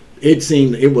liars, it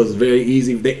seemed it was very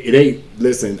easy. They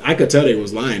listen. I could tell they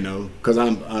was lying though, because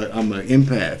I'm an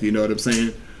empath. You know what I'm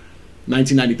saying?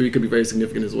 1993 could be very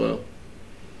significant as well.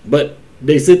 But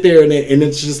they sit there and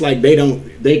it's just like they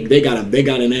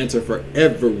got an answer for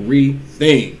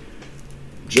everything,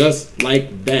 just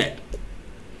like that.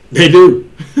 They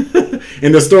do.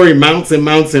 And the story mounts and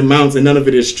mounts and mounts, and none of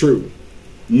it is true.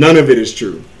 None of it is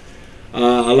true.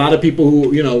 A lot of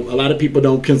people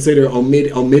don't consider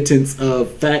omittance of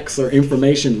facts or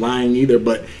information lying either.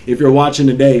 But if you're watching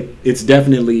today, it's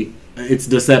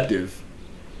deceptive.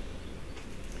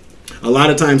 A lot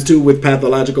of times too, with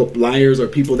pathological liars or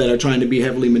people that are trying to be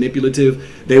heavily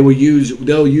manipulative, they'll use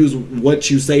what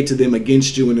you say to them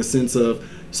against you, in a sense of,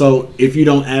 so if you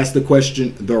don't ask the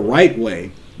question the right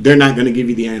way, they're not going to give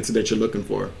you the answer that you're looking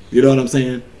for. You know what I'm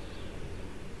saying?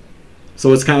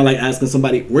 So it's kind of like asking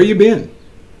somebody, where you been?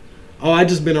 Oh, I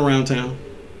just been around town.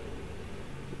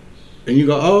 And you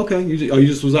go, oh, okay. You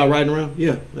just was out riding around?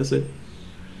 Yeah, that's it.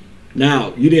 Now,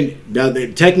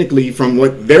 technically, from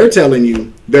what they're telling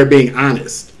you, they're being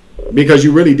honest. Because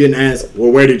you really didn't ask,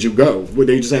 well, where did you go? Well,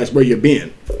 they just asked, where you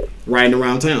been? Riding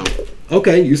around town.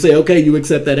 Okay, you say, okay, you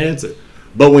accept that answer.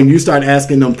 But when you start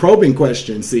asking them probing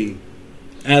questions,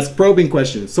 ask probing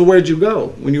questions. So where'd you go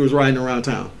when you was riding around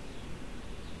town?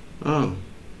 Oh,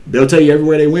 they'll tell you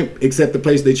everywhere they went except the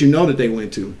place that you know that they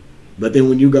went to. But then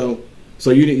when you go,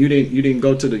 so you didn't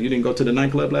go to the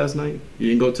nightclub last night? You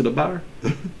didn't go to the bar?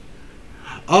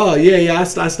 Oh yeah, I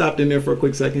stopped in there for a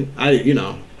quick second.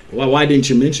 Why didn't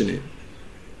you mention it?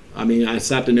 I mean, I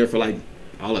stopped in there for like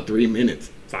all of 3 minutes,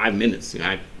 5 minutes.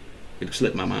 It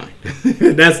slipped my mind.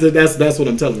 That's what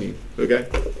I'm telling you. Okay,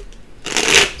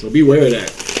 so beware of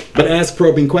that. But ask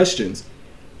probing questions.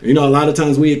 You know, a lot of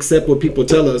times we accept what people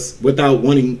tell us without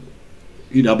wanting,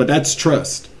 but that's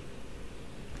trust.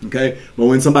 Okay? But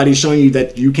when somebody's showing you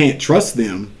that you can't trust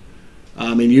them,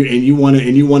 and you want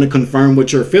to confirm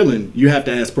what you're feeling, you have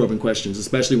to ask probing questions,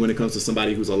 especially when it comes to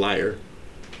somebody who's a liar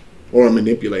or a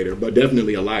manipulator, but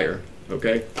definitely a liar.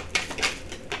 Okay?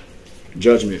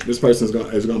 Judgment. This person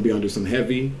is going to be under some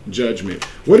heavy judgment.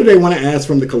 What do they want to ask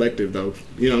from the collective, though?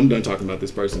 I'm done talking about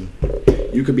this person.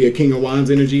 You could be a King of Wands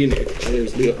energy, and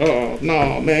there's Leo. Oh,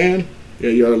 no, man. Yeah,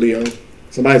 you're a Leo.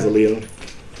 Somebody's a Leo.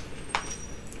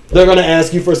 They're going to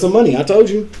ask you for some money. I told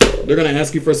you. They're going to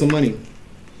ask you for some money.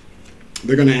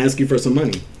 They're going to ask you for some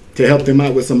money to help them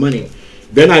out with some money.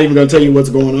 They're not even going to tell you what's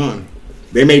going on.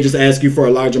 They may just ask you for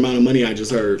a large amount of money, I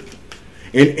just heard.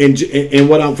 And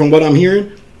from what I'm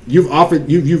hearing, you've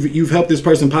helped this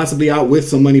person possibly out with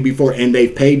some money before, and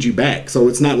they've paid you back. So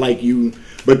it's not like you.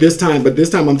 But this time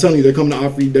I'm telling you, they're coming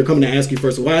to ask you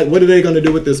first. What are they going to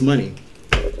do with this money?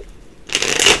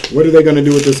 What are they going to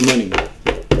do with this money?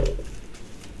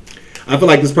 I feel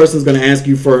like this person's going to ask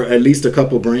you for at least a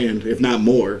couple grand, if not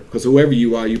more, because whoever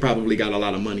you are, you probably got a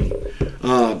lot of money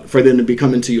for them to be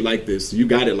coming to you like this. You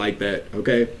got it like that,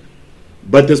 okay?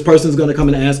 But this person's going to come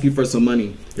and ask you for some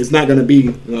money. It's not going to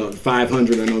be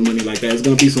 500 or no money like that. It's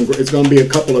going to be it's going to be a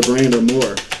couple of grand or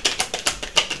more.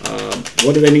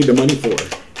 What do they need the money for?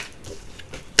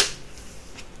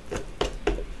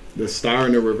 The star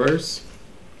in the reverse.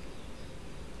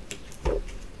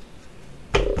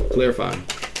 Clarify.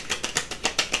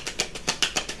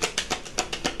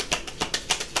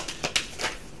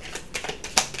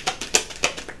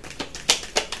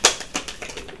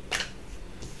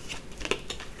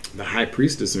 The High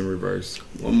Priestess in reverse.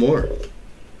 One more.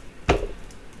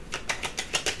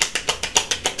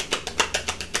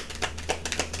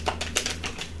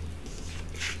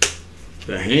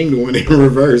 The Hanged One in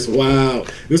reverse. Wow.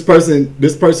 This person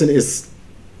is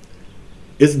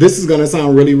this is gonna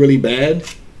sound really, really bad.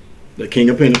 The King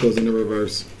of Pentacles in the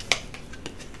reverse.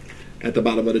 At the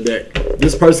bottom of the deck.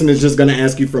 This person is just gonna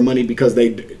ask you for money because they're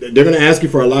gonna ask you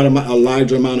for a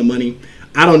large amount of money.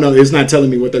 I don't know. It's not telling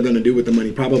me what they're going to do with the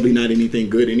money. Probably not anything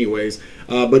good anyways.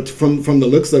 But from the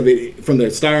looks of it, from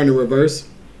the star in the reverse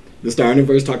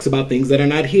talks about things that are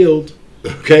not healed.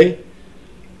 Okay?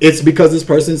 It's because this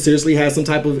person seriously has some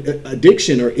type of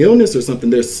addiction or illness or something.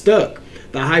 They're stuck.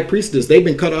 The High Priestess, they've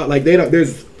been cut out. Like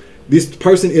this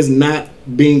person is not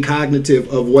being cognitive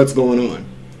of what's going on.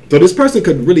 So this person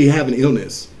could really have an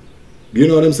illness. You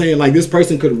know what I'm saying? Like, this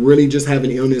person could really just have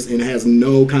an illness and has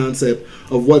no concept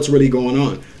of what's really going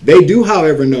on. They do,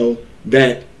 however, know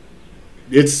that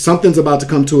something's about to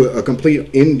come to a complete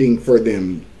ending for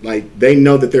them. Like, they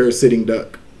know that they're a sitting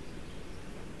duck.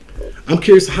 I'm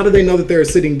curious, how do they know that they're a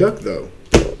sitting duck, though?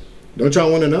 Don't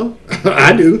y'all want to know?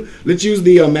 I do. Let's use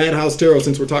the Madhouse Tarot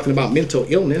since we're talking about mental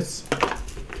illness.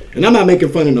 And I'm not making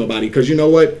fun of nobody, because you know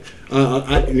what?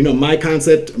 My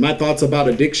concept, my thoughts about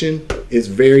addiction is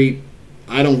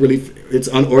it's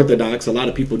unorthodox. A lot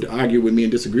of people argue with me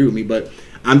and disagree with me, but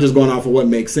I'm just going off of what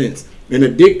makes sense. An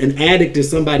addict is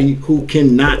somebody who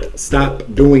cannot stop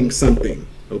doing something.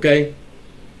 Okay?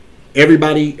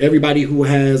 Everybody who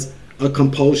has a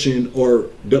compulsion or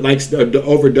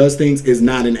overdoes things is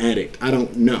not an addict. I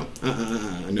don't know.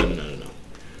 No.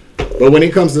 But when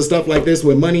it comes to stuff like this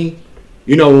with money,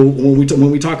 you know,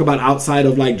 when we talk about outside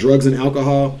of like drugs and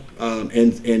alcohol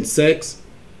and sex,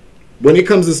 when it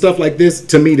comes to stuff like this,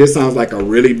 to me, this sounds like a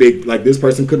really big, like this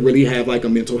person could really have like a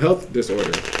mental health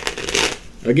disorder.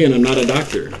 Again, I'm not a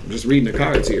doctor. I'm just reading the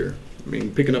cards here. I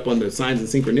mean, picking up on the signs and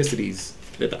synchronicities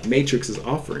that the Matrix is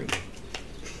offering.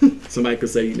 Somebody could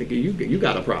say, nigga, you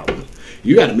got a problem.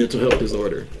 You got a mental health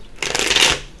disorder.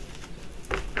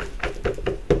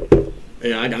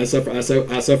 Yeah, I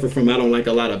suffer from I don't like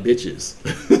a lot of bitches.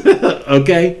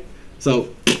 Okay?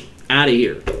 So, out of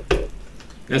here.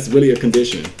 That's really a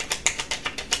condition.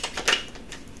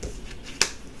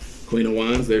 Queen of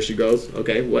Wands, there she goes.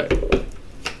 Okay, what?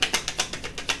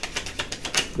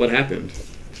 What happened?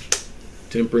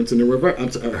 Temperance in the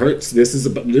reverse. Hurts. This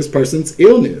is this person's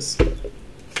illness.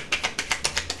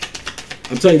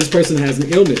 I'm telling you, this person has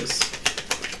an illness.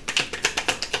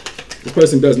 This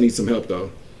person does need some help, though.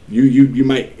 You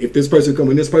might, if this person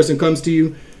when this person comes to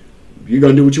you, you're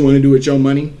gonna do what you want to do with your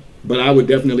money. But I would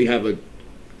definitely have a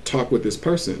talk with this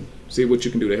person, see what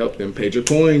you can do to help them. Page of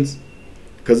Coins,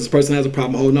 because this person has a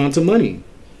problem holding on to money,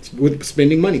 with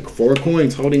spending money. 4 of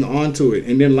Coins, holding on to it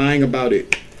and then lying about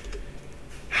it.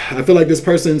 I feel like this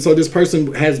person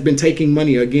has been taking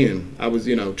money again. I was,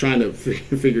 trying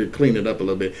to clean it up a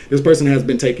little bit. This person has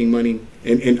been taking money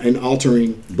and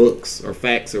altering books or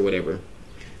facts or whatever.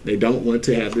 They don't want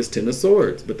to have this 10 of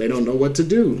Swords, but they don't know what to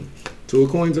do. 2 of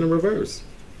Coins in the reverse.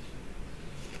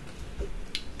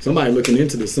 Somebody looking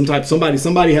into this.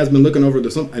 Somebody has been looking over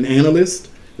an analyst,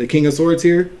 the King of Swords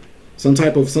here. Some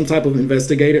type of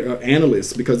investigator or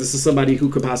analyst, because this is somebody who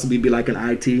could possibly be like an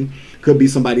IT, could be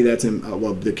somebody that's in,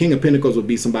 the King of Pentacles would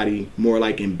be somebody more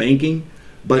like in banking,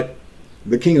 but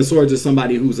the King of Swords is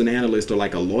somebody who's an analyst or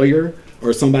like a lawyer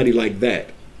or somebody like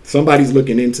that. Somebody's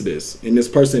looking into this, and this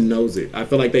person knows it. I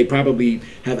feel like they probably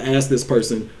have asked this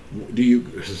person,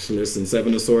 listen,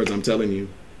 7 of Swords, I'm telling you.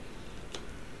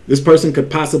 This person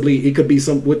could possibly, it could be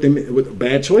with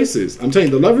bad choices. I'm telling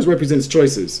you, the Lovers represents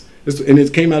choices. And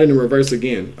it came out in the reverse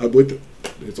again with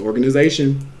its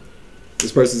organization.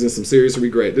 This person's in some serious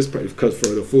regret. Because for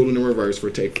the Fool in the reverse,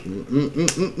 for taking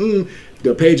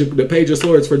the page of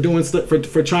Swords, for doing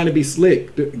for trying to be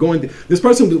slick. This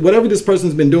person, whatever this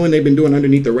person's been doing, they've been doing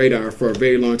underneath the radar for a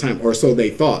very long time, or so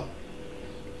they thought.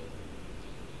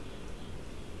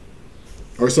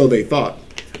 Or so they thought.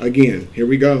 Again, here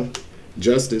we go.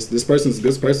 Justice. This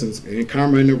person's in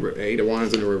karma in the 8 of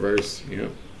Wands in the reverse. Yeah.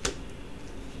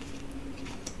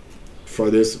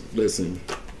 For this, listen.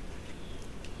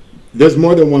 There's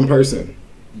more than one person.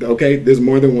 Okay, there's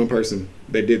more than one person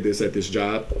that did this at this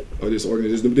job or this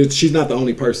organization. She's not the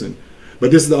only person,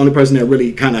 but this is the only person that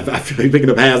really kind of, I feel like, picking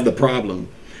up has the problem.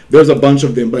 There's a bunch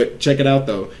of them, but check it out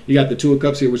though. You got the 2 of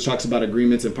Cups here, which talks about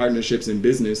agreements and partnerships in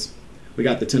business. We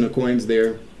got the 10 of Coins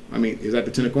there. I mean, is that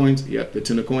the 10 of Coins? Yep, the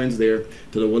 10 of Coins there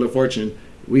to the Wheel of Fortune.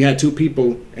 We had 2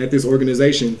 people at this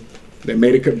organization that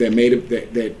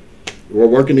that were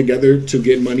working together to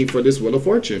get money for this Wheel of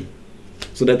Fortune,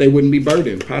 so that they wouldn't be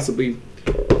burdened. Possibly,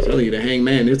 I'm telling you, the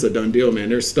Hangman, it's a done deal, man.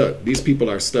 They're stuck. These people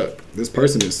are stuck. This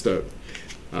person is stuck.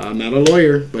 I'm not a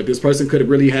lawyer, but this person could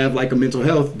really have like a mental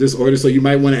health disorder. So you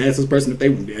might want to ask this person if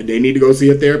they need to go see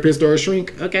a therapist or a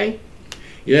shrink. Okay.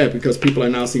 Yeah, because people are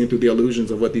now seeing through the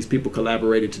illusions of what these people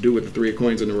collaborated to do with the 3 of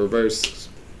Coins in the reverse.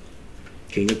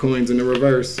 King of Coins in the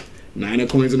reverse. 9 of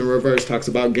Coins in the reverse talks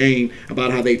about gain,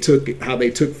 about how they took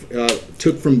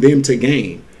from them to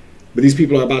gain. But these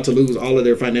people are about to lose all of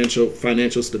their financial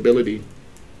stability.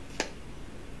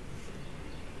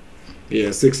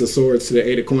 Yeah, 6 of Swords to the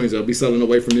 8 of Coins. They'll be selling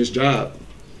away from this job.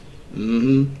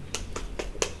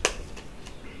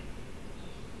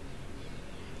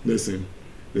 Listen.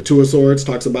 The 2 of Swords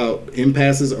talks about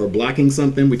impasses or blocking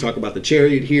something. We talk about the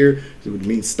Chariot here. It would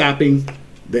mean stopping.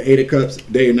 The 8 of Cups,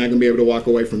 they are not going to be able to walk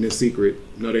away from this secret.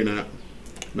 No, they're not.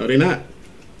 No, they're not.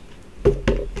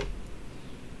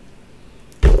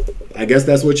 I guess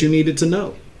that's what you needed to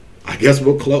know. I guess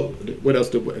we'll close. What else?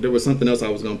 There was something else I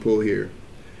was going to pull here.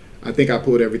 I think I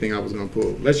pulled everything I was going to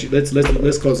pull.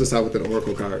 Let's close this out with an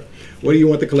oracle card. What do you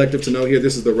want the collective to know here?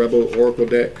 This is the Rebel Oracle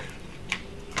deck.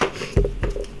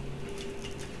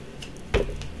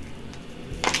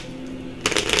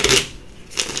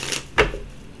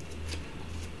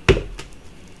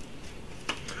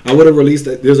 I would have released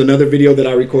it. There's another video that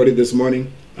I recorded this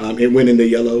morning. It went in the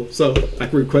yellow, so I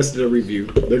requested a review.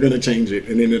 They're going to change it,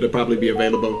 and then it'll probably be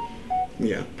available.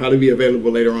 Yeah, probably be available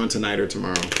later on tonight or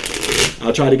tomorrow.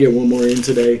 I'll try to get one more in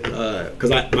today because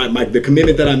the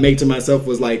commitment that I made to myself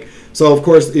was like, so of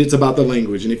course it's about the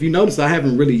language. And if you notice, I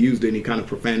haven't really used any kind of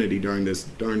profanity during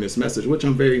this message, which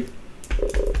I'm very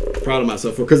proud of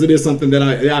myself for, because it is something that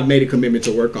I've made a commitment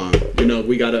to work on. You know,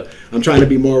 I'm trying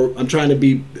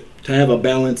to have a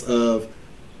balance of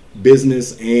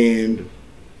business and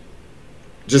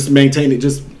just maintain it,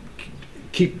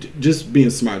 just being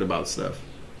smart about stuff.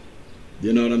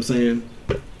 You know what I'm saying?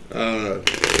 And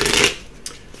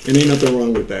ain't nothing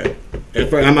wrong with that. At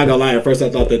first, I'm not gonna lie. At first, I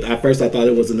thought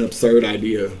it was an absurd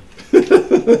idea.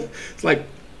 It's like,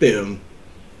 damn,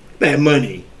 that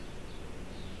money.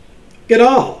 Get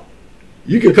all.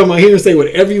 You can come out here and say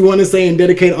whatever you want to say and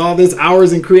dedicate all this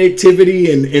hours and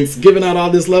creativity and giving out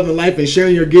all this love and life and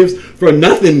sharing your gifts for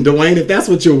nothing, Dwayne, if that's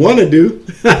what you want to do.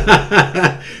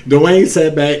 Dwayne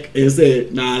sat back and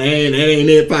said, nah, that ain't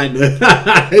it, partner.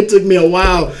 It took me a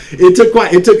while.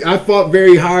 I fought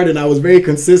very hard, and I was very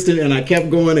consistent, and I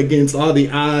kept going against all the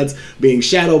odds, being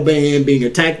shadow banned, being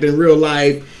attacked in real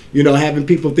life, you know, having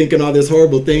people thinking all these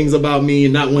horrible things about me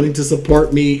and not wanting to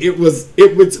support me. It was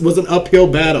an uphill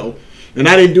battle. And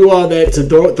I didn't do all that to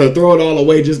throw it all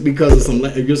away just because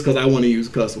I want to use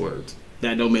cuss words.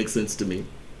 That don't make sense to me.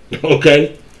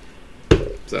 Okay?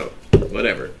 So,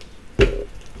 whatever.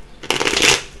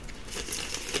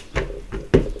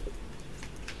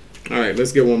 All right,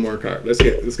 let's get one more card. Let's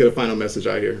get a final message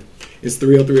out here. It's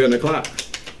 3:03 on the clock.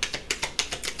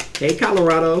 Hey,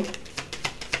 Colorado.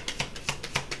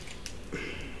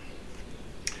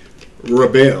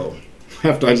 Rebel.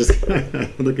 After I just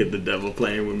look at the devil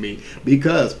playing with me,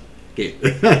 because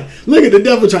look at the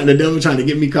devil trying to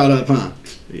get me caught up, huh?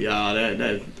 Y'all,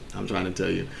 that I'm trying to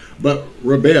tell you. But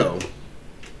rebel,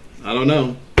 I don't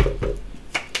know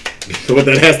what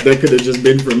that could have just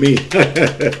been for me.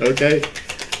 Okay,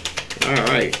 all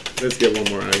right, let's get one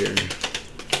more out here.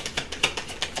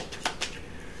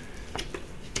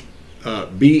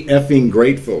 Be effing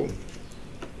grateful.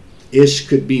 Ish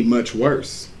could be much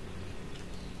worse.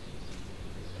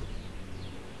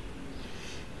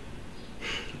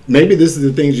 Maybe this is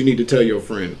the things you need to tell your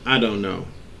friend. I don't know.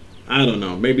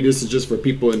 Maybe this is just for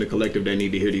people in the collective that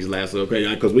need to hear these last. Okay,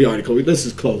 because we already closed. Let's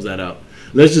just close that out.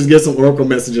 Let's just get some oracle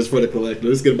messages for the collective.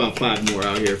 Let's get about 5 more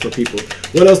out here for people.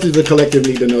 What else does the collective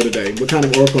need to know today? What kind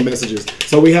of oracle messages?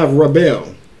 So we have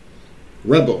rebel,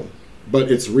 but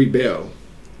it's rebel,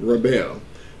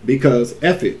 because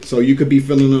F it. So you could be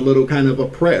feeling a little kind of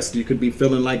oppressed. You could be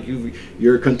feeling like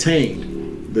you're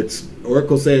contained. The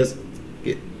oracle says,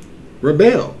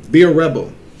 rebel, be a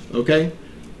rebel, okay?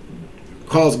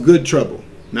 Cause good trouble,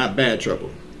 not bad trouble.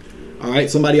 All right,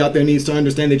 somebody out there needs to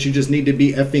understand that you just need to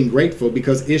be effing grateful,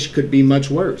 because ish could be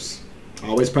much worse.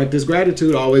 Always practice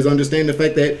gratitude. Always understand the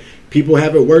fact that people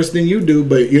have it worse than you do.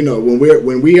 But you know, when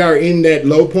we are in that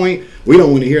low point, we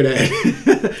don't want to hear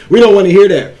that. We don't want to hear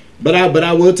that. But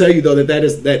I will tell you though that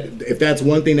if that's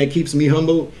one thing that keeps me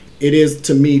humble, it is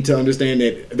to me to understand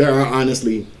that there are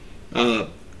honestly.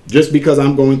 Just because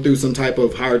I'm going through some type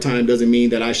of hard time doesn't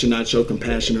mean that I should not show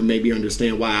compassion or maybe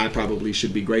understand why I probably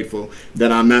should be grateful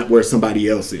that I'm not where somebody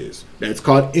else is. That's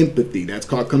called empathy. That's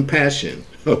called compassion.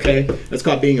 Okay? That's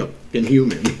called being a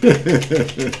human.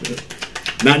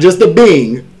 Not just a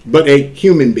being, but a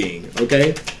human being.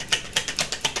 Okay?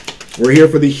 We're here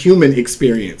for the human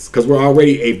experience because we're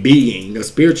already a being, a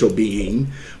spiritual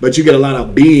being. But you get a lot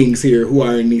of beings here who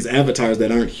are in these avatars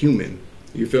that aren't human.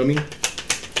 You feel me?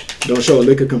 Don't show a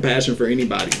lick of compassion for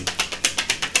anybody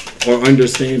or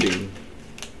understanding.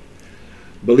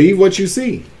 Believe what you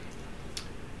see.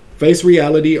 Face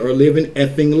reality or live in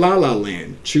effing la-la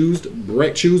land. Choose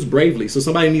bravely. So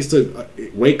somebody needs to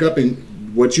wake up and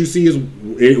what you see is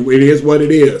it is what it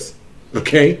is.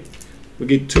 Okay? We'll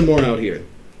get 2 more out here.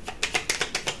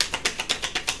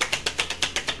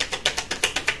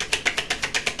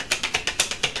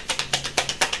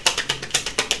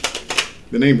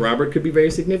 The name Robert could be very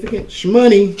significant.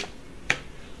 Shmoney.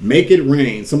 Make it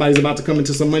rain. Somebody's about to come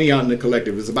into some money out in the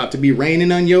collective. It's about to be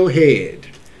raining on your head.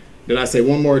 Did I say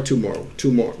 1 more or 2 more?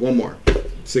 2 more. 1 more.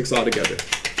 6 altogether.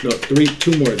 No,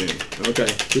 2 more then. Okay,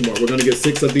 2 more. We're going to get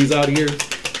 6 of these out here.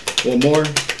 One more.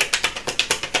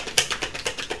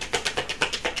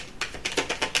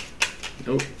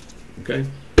 Nope. Okay.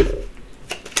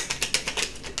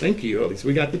 Thank you. At least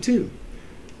we got the 2.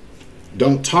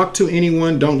 Don't talk to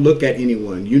anyone. Don't look at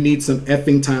anyone. You need some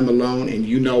effing time alone, and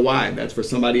you know why. That's for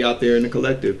somebody out there in the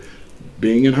collective.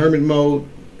 Being in hermit mode,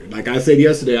 like I said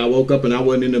yesterday, I woke up and I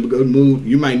wasn't in a good mood.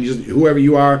 You might just, whoever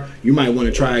you are, you might want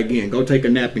to try again. Go take a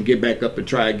nap and get back up and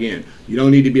try again. You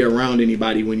don't need to be around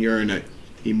anybody when you're in a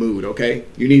mood, okay?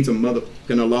 You need some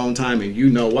motherfucking alone time, and you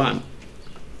know why.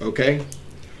 Okay?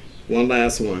 One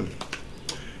last one.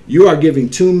 You are giving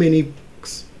too many.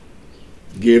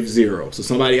 Give 0. So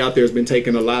somebody out there has been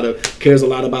taking cares a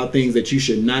lot about things that you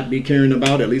should not be caring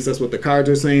about. At least that's what the cards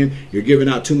are saying. You're giving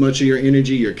out too much of your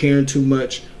energy. You're caring too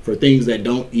much for things that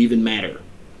don't even matter,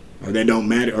 or that don't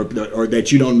matter, or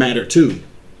that you don't matter to.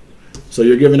 So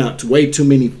you're giving out way too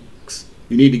many.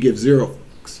 You need to give 0.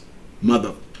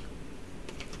 Mother.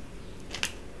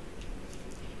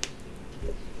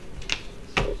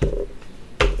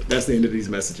 That's the end of these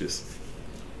messages.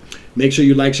 Make sure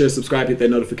you like, share, subscribe, hit that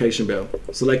notification bell.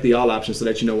 Select the all option so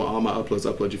that you know when all my uploads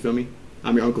upload. You feel me?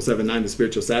 I'm your Uncle 79, the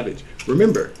Spiritual Savage.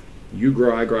 Remember, you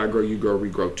grow, I grow, I grow, you grow, we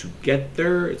grow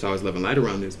together. It's always love and light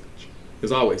around this bitch.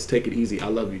 As always, take it easy. I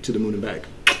love you. To the moon and back.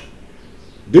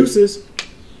 Deuces.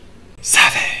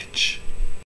 Savage.